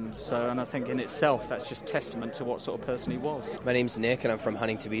something to them. So, and I think in itself that's just testament to what sort of person he was. My name's Nick, and I'm from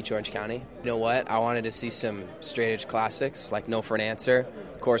Huntington Beach, Orange County. You know what? I wanted to see some straight edge classics like No for an Answer,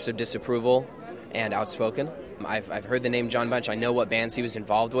 Chorus of Disapproval, and Outspoken. I've heard the name John Bunch. I know what bands he was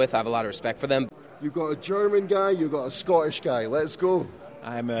involved with. I have a lot of respect for them. You've got a German guy, you've got a Scottish guy. Let's go.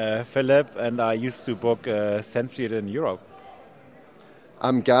 I'm Philip, and I used to book Sensefield in Europe.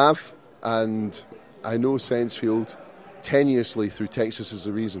 I'm Gav, and I know Sensefield tenuously through Texas Is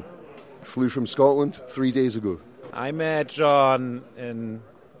the Reason. Flew from Scotland 3 days ago. I met John in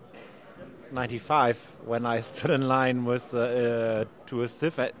 '95 when I stood in line with to a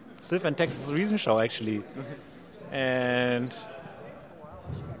Civ and Texas Reason show, actually. And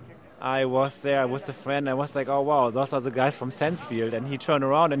I was there with a friend. I was like, oh wow, those are the guys from Sensefield. And he turned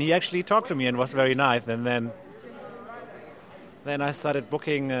around and he actually talked to me and was very nice. And then I started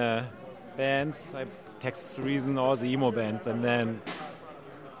booking bands. Texas Reason, all the emo bands, and then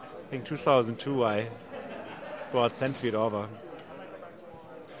I think 2002 I brought Sensefield over.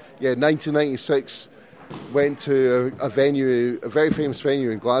 Yeah, 1996 went to a venue, a very famous venue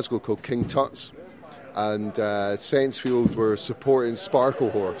in Glasgow called King Tut's, and Sensefield were supporting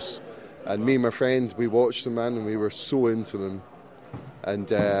Sparkle Horse, and me and my friend, we watched them, man, and we were so into them,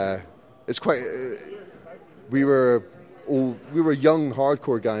 and it's quite. We were young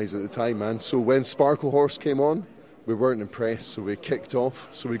hardcore guys at the time, man. So when Sparkle Horse came on, we weren't impressed, so we kicked off.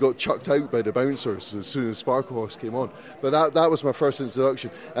 So we got chucked out by the bouncers as soon as Sparkle Horse came on. But that was my first introduction.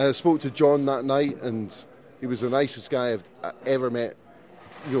 And I spoke to John that night, and he was the nicest guy I've ever met.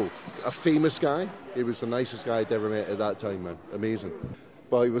 You know, a famous guy. He was the nicest guy I'd ever met at that time, man. Amazing.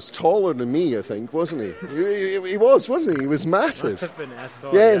 Well, he was taller than me, I think, wasn't he? He was, wasn't he? He was massive. Must have been as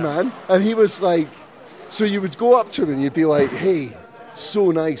tall, yeah, man. And he was like... So you would go up to him and you'd be like, hey,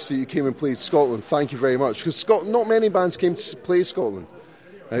 so nice that you came and played Scotland. Thank you very much. Because not many bands came to play Scotland.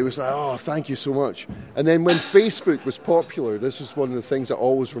 And he was like, oh, thank you so much. And then when Facebook was popular, this was one of the things I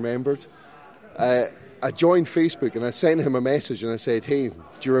always remembered. I joined Facebook and I sent him a message and I said, hey, do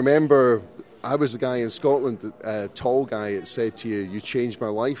you remember I was the guy in Scotland, tall guy that said to you, you changed my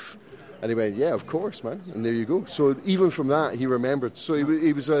life? And he went, yeah, of course, man. And there you go. So even from that, he remembered. So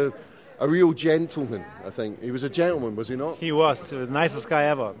he was a real gentleman, I think. He was a gentleman, was he not? He was. He was the nicest guy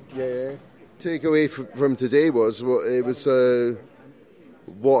ever. Yeah. Takeaway from today was, what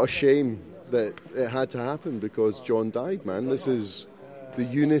a shame that it had to happen because John died, man. This is the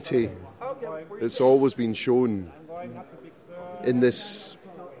unity that's always been shown in this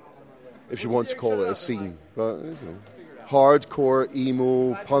if you want to call it a scene. But hardcore,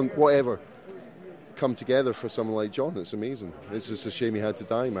 emo, punk, whatever, come together for someone like John. It's amazing. It's just a shame he had to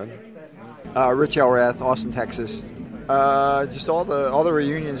die, man. Rich Elrath, Austin, Texas. Just all the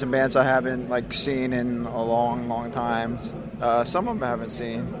reunions and bands I haven't seen in a long time. Some of them I haven't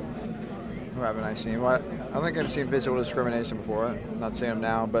seen. Who haven't I seen? Well, I don't think I've seen Visual Discrimination before. I'm not seeing them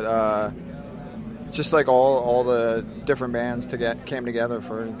now, but just all the different bands came together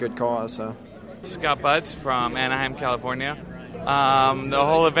for a good cause. So. Scott Butts from Anaheim, California. The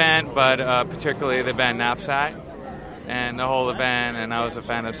whole event, but particularly the band Knapsack. And the whole event, and I was a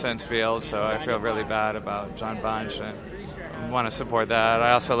fan of Sensefield, so I feel really bad about John Bunch and want to support that.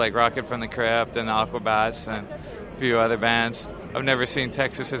 I also like Rocket from the Crypt and the Aquabats and a few other bands. I've never seen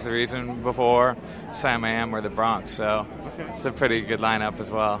Texas Is the Reason before, Sam Am or the Bronx, so it's a pretty good lineup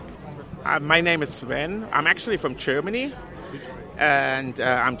as well. My name is Sven. I'm actually from Germany, and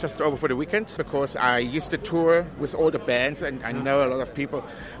I'm just over for the weekend because I used to tour with all the bands, and I know a lot of people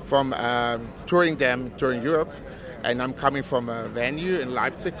from touring them during Europe. And I'm coming from a venue in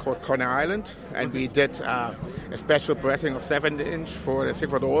Leipzig called Coney Island, and we did a special pressing of 7-inch for the Sick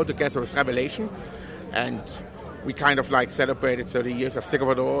of It All together with Revelation, and we kind of celebrated 30 years of Sick of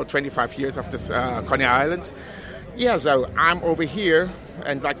It All, 25 years of this Coney Island. Yeah, so I'm over here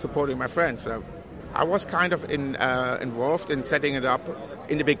and supporting my friends. So I was kind of involved in setting it up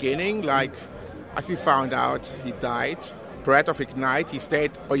in the beginning, as we found out he died. Brad of Ignite,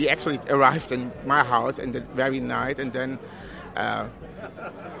 he actually arrived in my house in the very night, and then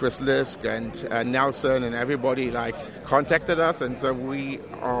Chris Lisk and Nelson and everybody contacted us, and so we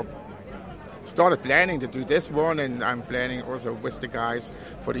started planning to do this one, and I'm planning also with the guys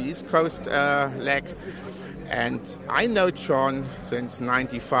for the East Coast leg. And I know John since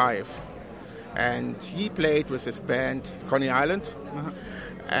 '95, and he played with his band Coney Island,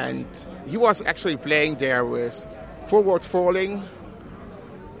 and he was actually playing there with Forwards Falling,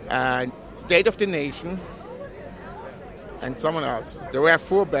 and State of the Nation, and someone else. There were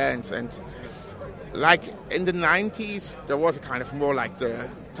 4 bands, and in the 90s, there was kind of more the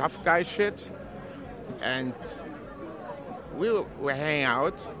tough guy shit, and we were hanging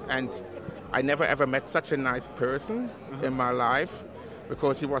out, and I never ever met such a nice person in my life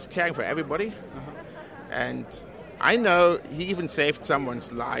because he was caring for everybody, and I know he even saved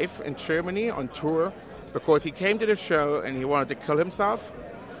someone's life in Germany on tour, because he came to the show and he wanted to kill himself.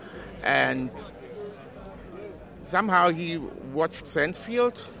 And somehow he watched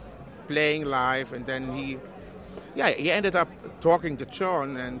Sensefield playing live, and then he ended up talking to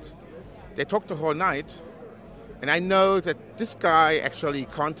John, and they talked the whole night. And I know that this guy actually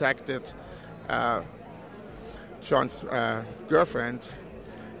contacted John's girlfriend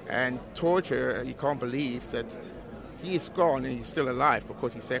and told her he can't believe that he is gone and he's still alive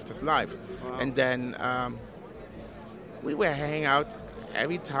because he saved his life. Wow. And then we were hanging out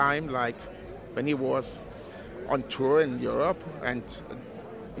every time, when he was on tour in Europe. And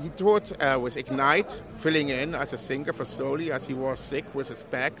he toured with Ignite, filling in as a singer for Soli as he was sick with his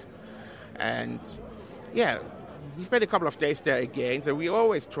back. And he spent a couple of days there again. So we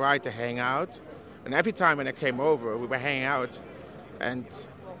always tried to hang out. And every time when I came over, we were hanging out. And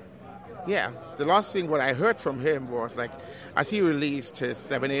the last thing what I heard from him was as he released his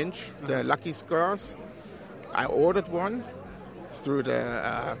 7-inch, the Lucky Scars, I ordered one through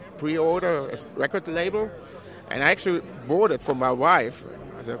the pre-order record label, and I actually bought it for my wife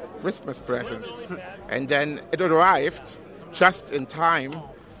as a Christmas present. And then it arrived just in time,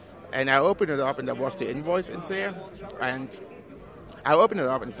 and I opened it up, and there was the invoice in there, and I opened it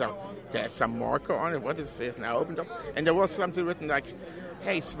up and said, there's some marker on it, what is this? And I opened it up, and there was something written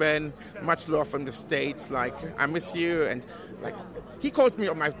hey Sven, much love from the States, I miss you, and he called me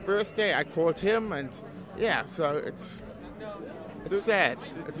on my birthday, I called him, and so it's sad.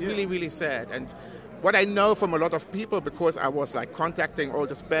 It's really, really sad. And what I know from a lot of people, because I was contacting all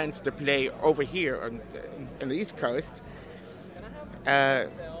these bands to play over here on the East Coast,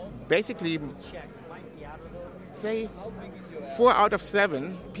 basically say 4 out of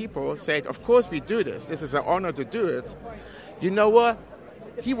 7 people said, of course we do this. This is an honor to do it. You know what?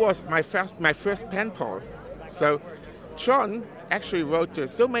 He was my first pen pal. So John actually wrote to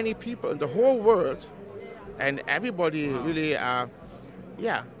so many people in the whole world, and everybody really,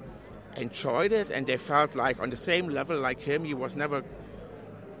 enjoyed it, and they felt on the same level like him. He was never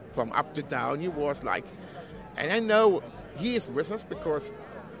from up to down. He was and I know he is with us because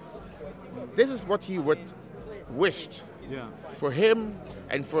this is what he would wished for him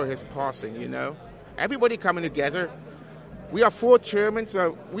and for his passing, Everybody coming together. We are 4 Germans,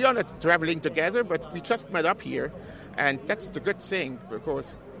 so we are not traveling together, but we just met up here. And that's the good thing,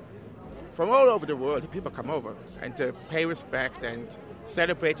 because from all over the world, people come over and to pay respect and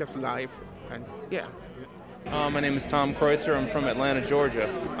celebrate his life. And yeah. My name is Tom Kreutzer. I'm from Atlanta, Georgia.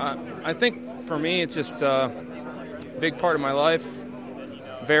 I think for me, it's just a big part of my life.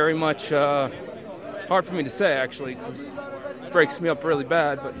 Very much hard for me to say, actually, because it breaks me up really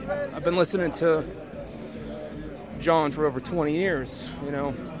bad. But I've been listening to John for over 20 years,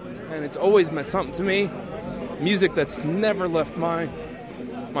 and it's always meant something to me. Music that's never left my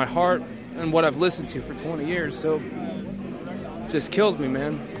heart and what I've listened to for 20 years. So it just kills me,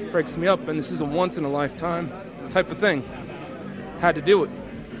 man. It breaks me up, and this is a once-in-a-lifetime type of thing. Had to do it.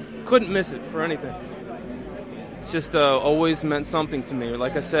 Couldn't miss it for anything. It's just always meant something to me.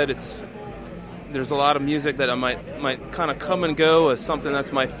 Like I said, there's a lot of music that I might kind of come and go as something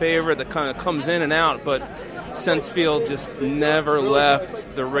that's my favorite, that kind of comes in and out, but Sensefield just never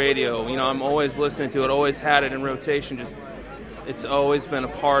left the radio. I'm always listening to it, always had it in rotation. Just it's always been a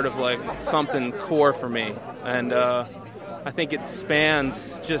part of like something core for me, and I think it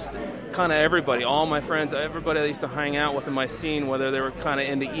spans just kind of everybody, all my friends, everybody I used to hang out with in my scene, whether they were kind of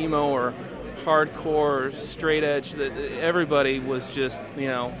into emo or hardcore or straight edge. That everybody was just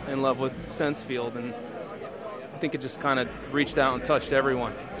in love with Sensefield, and I think it just kind of reached out and touched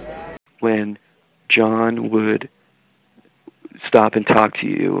everyone. When John would stop and talk to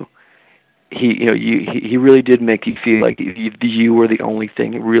you, he really did make you feel like you were the only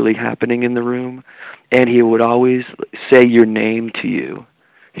thing really happening in the room, and he would always say your name to you.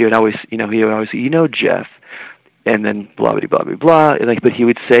 He would always say, Jeff, and then blah blah blah blah blah. But he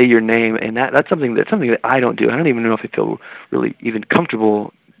would say your name, and that's something that I don't do. I don't even know if I feel really even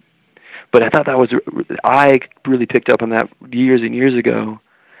comfortable. But I thought I really picked up on that years and years ago.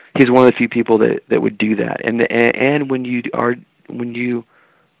 He's one of the few people that would do that, and when you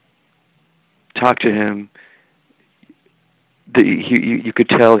talk to him, you could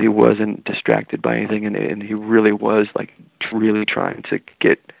tell he wasn't distracted by anything, and he really was like really trying to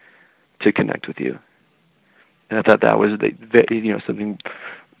connect with you. And I thought that was something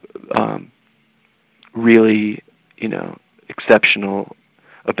really exceptional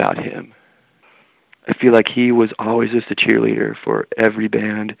about him. I feel like he was always just a cheerleader for every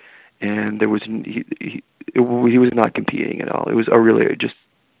band, and there was he was not competing at all. It was really just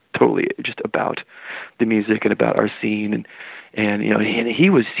totally just about the music and about our scene, and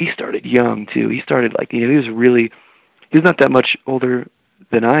he started young too. He started he was not that much older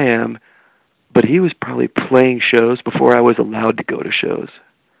than I am, but he was probably playing shows before I was allowed to go to shows.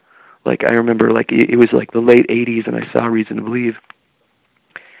 Like I remember it was like the late 80s, and I saw Reason to Believe.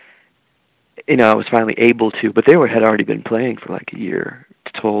 I was finally able to, but they had already been playing for like a year.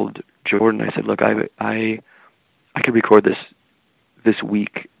 Told Jordan, I said, look, I could record this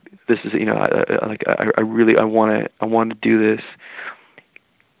week. This is, I want to do this.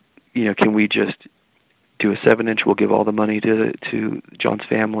 Can we just do a 7-inch? We'll give all the money to John's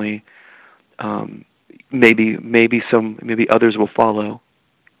family. Maybe others will follow.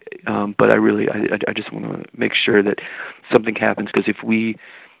 But I just want to make sure that something happens, because if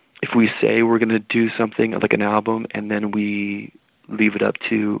we say we're going to do something like an album and then we leave it up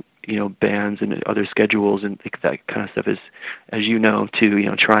to bands and other schedules and that kind of stuff, is, as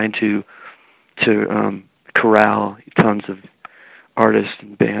trying to corral tons of artists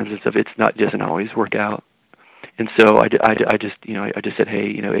and bands and stuff, doesn't always work out. And so I just said,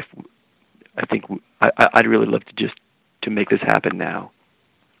 hey, I'd really love to make this happen now.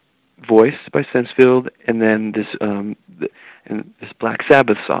 Voice by Sensefield, and then this Black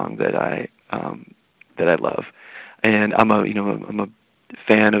Sabbath song that I love, and I'm a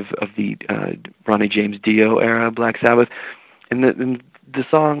fan of the Ronnie James Dio era Black Sabbath, and the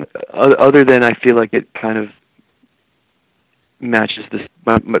song, other than I feel like it kind of matches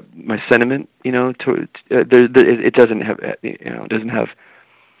my sentiment, it doesn't have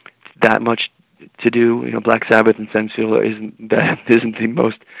that much to do. Black Sabbath and Sensefield isn't the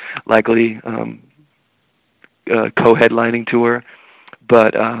most likely co-headlining tour,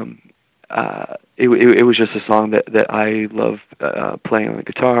 but it was just a song that I love playing on the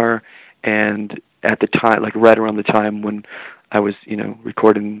guitar. And at the time, right around the time when I was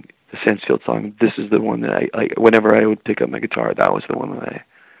recording the Sensefield song, this is the one that I whenever I would pick up my guitar, that was the one that I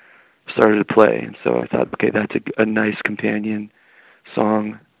started to play. And so I thought, okay, that's a nice companion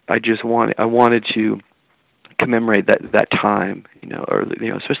song. I wanted to commemorate that time,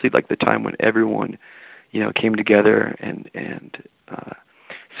 especially the time when everyone, came together, and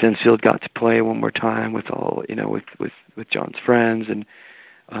Sensefield got to play one more time with all, with John's friends, and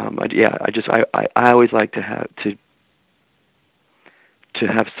I always like to have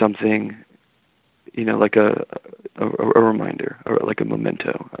something like a reminder or like a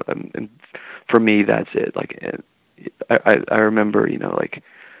memento. And for me, that's it. Like, I remember, like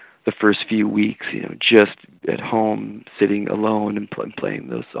the first few weeks, just at home, sitting alone and playing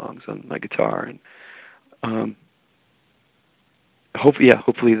those songs on my guitar, and hopefully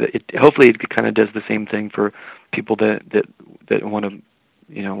it kind of does the same thing for people that want to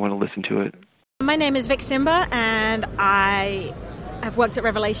listen to it. My name is Vic Simba, and I have worked at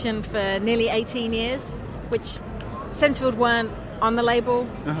Revelation for nearly 18 years, which Sensefield weren't on the label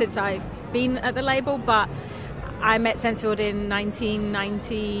since I've been at the label, but I met Sensefield in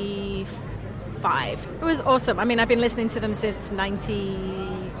 1995. It was awesome. I mean, I've been listening to them since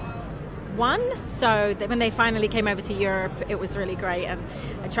 91, so when they finally came over to Europe, it was really great, and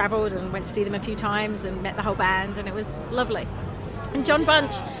I travelled and went to see them a few times and met the whole band, and it was lovely. And John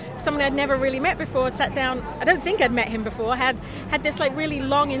Bunch, someone I'd never really met before, sat down. I don't think I'd met him before. Had this like really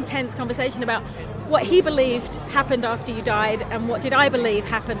long, intense conversation about what he believed happened after you died, and what did I believe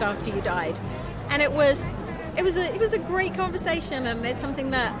happened after you died. And it was a great conversation, and it's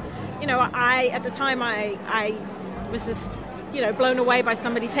something that, I at the time I was just blown away by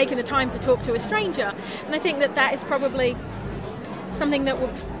somebody taking the time to talk to a stranger. And I think that is probably something that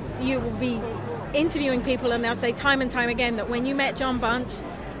you will be interviewing people, and they'll say time and time again that when you met John Bunch,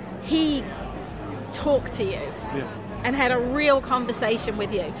 he talked to you and had a real conversation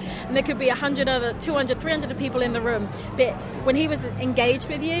with you. And there could be 100 other, 200, 300 people in the room, but when he was engaged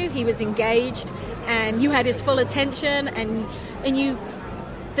with you, he was engaged, and you had his full attention, and you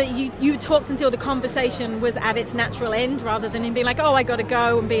talked until the conversation was at its natural end, rather than him being like, oh, I got to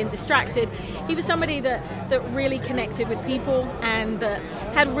go, and being distracted. He was somebody that really connected with people and that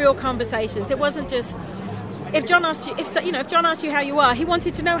had real conversations. It wasn't just, if John asked you how you are, he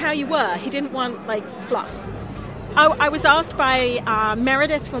wanted to know how you were. He didn't want like fluff. I was asked by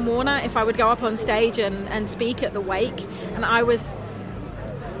Meredith from Warner if I would go up on stage and speak at the wake, and I was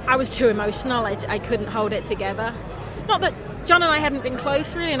too emotional. I couldn't hold it together. Not that John and I hadn't been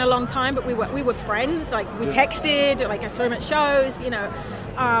close really in a long time, but we were friends. Like, we texted, like I saw him at shows,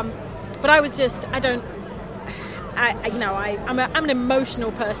 but I was just, I'm an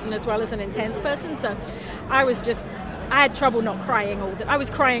emotional person as well as an intense person, so I had trouble not crying I was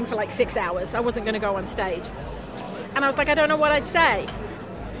crying for like 6 hours. I wasn't going to go on stage, and I was like, I don't know what I'd say,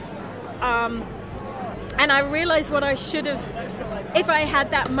 and I realized what I should have, if I had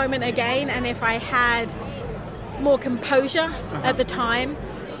that moment again, and if I had more composure at the time,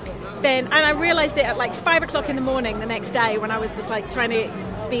 and I realized it at like 5 o'clock in the morning the next day, when I was just like trying to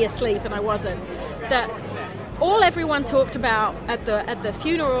be asleep and I wasn't, that all everyone talked about at the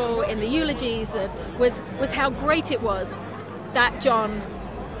funeral, in the eulogies, was how great it was that John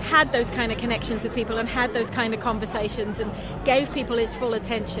had those kind of connections with people and had those kind of conversations and gave people his full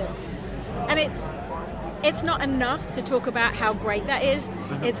attention. And it's not enough to talk about how great that is.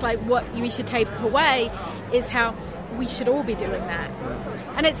 It's like what we should take away is how we should all be doing that.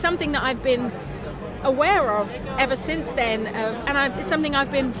 And it's something that I've been aware of ever since then, it's something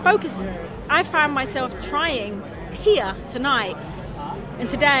I've been focused. I found myself trying here tonight and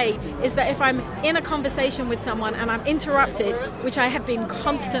today, is that if I'm in a conversation with someone and I'm interrupted, which I have been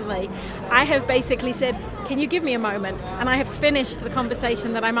constantly, I have basically said, can you give me a moment? And I have finished the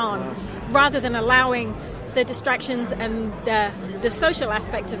conversation that I'm on, rather than allowing the distractions and the social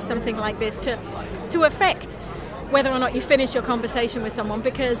aspect of something like this to affect whether or not you finish your conversation with someone,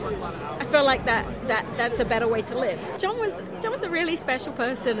 because I feel like that's a better way to live. John was a really special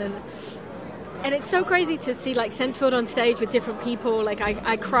person, and it's so crazy to see like Sensefield on stage with different people. Like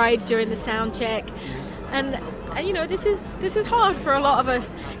I cried during the sound check, and this is hard for a lot of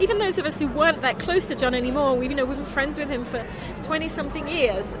us, even those of us who weren't that close to John anymore. We've been friends with him for 20-something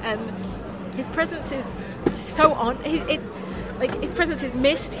years, and his presence is so his presence is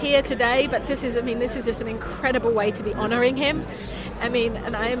missed here today. But this is just an incredible way to be honouring him. I mean,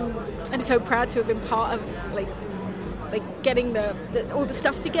 and I'm so proud to have been part of like getting all the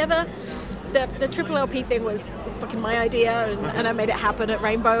stuff together. The triple LP thing was fucking my idea, and I made it happen at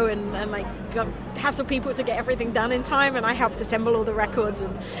Rainbow, and like hassled people to get everything done in time, and I helped assemble all the records,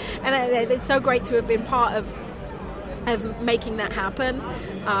 and it's so great to have been part of making that happen.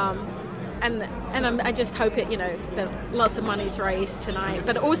 I just hope that lots of money's raised tonight,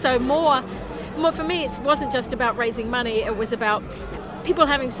 but also more for me, it wasn't just about raising money. It was about people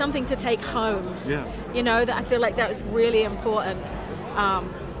having something to take home. Yeah. That I feel like that was really important.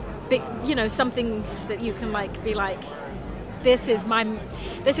 Something that you can be like, this is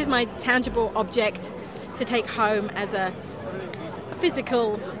my tangible object to take home as a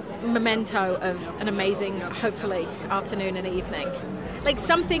physical memento of an amazing, hopefully, afternoon and evening. Like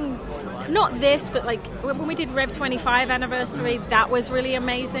something not this, but like when we did Rev 25 anniversary, that was really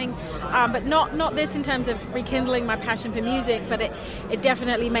amazing. But not this in terms of rekindling my passion for music, but it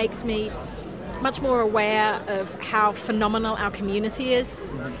definitely makes me much more aware of how phenomenal our community is.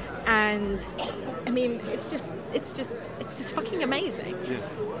 And I mean, it's just fucking amazing. Yeah.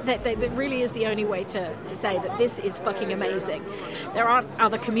 That really is the only way to say that this is fucking amazing. There aren't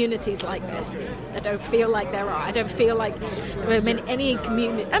other communities like this. I don't feel like there are. I don't feel like there are any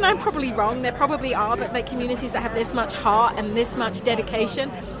community, and I'm probably wrong, there probably are, but like communities that have this much heart and this much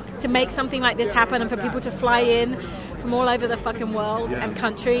dedication to make something like this happen, and for people to fly in from all over the fucking world and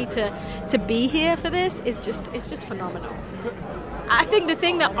country to be here for this is just phenomenal. I think the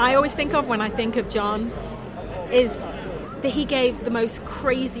thing that I always think of when I think of John is that he gave the most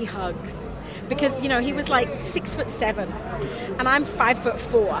crazy hugs, because, you know, he was like 6'7" and I'm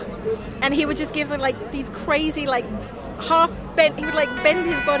 5'4", and he would just give like these crazy, like half bent, he would like bend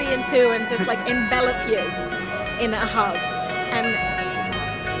his body in two and just like envelop you in a hug. And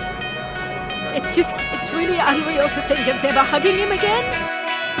it's really unreal to think of never hugging him again.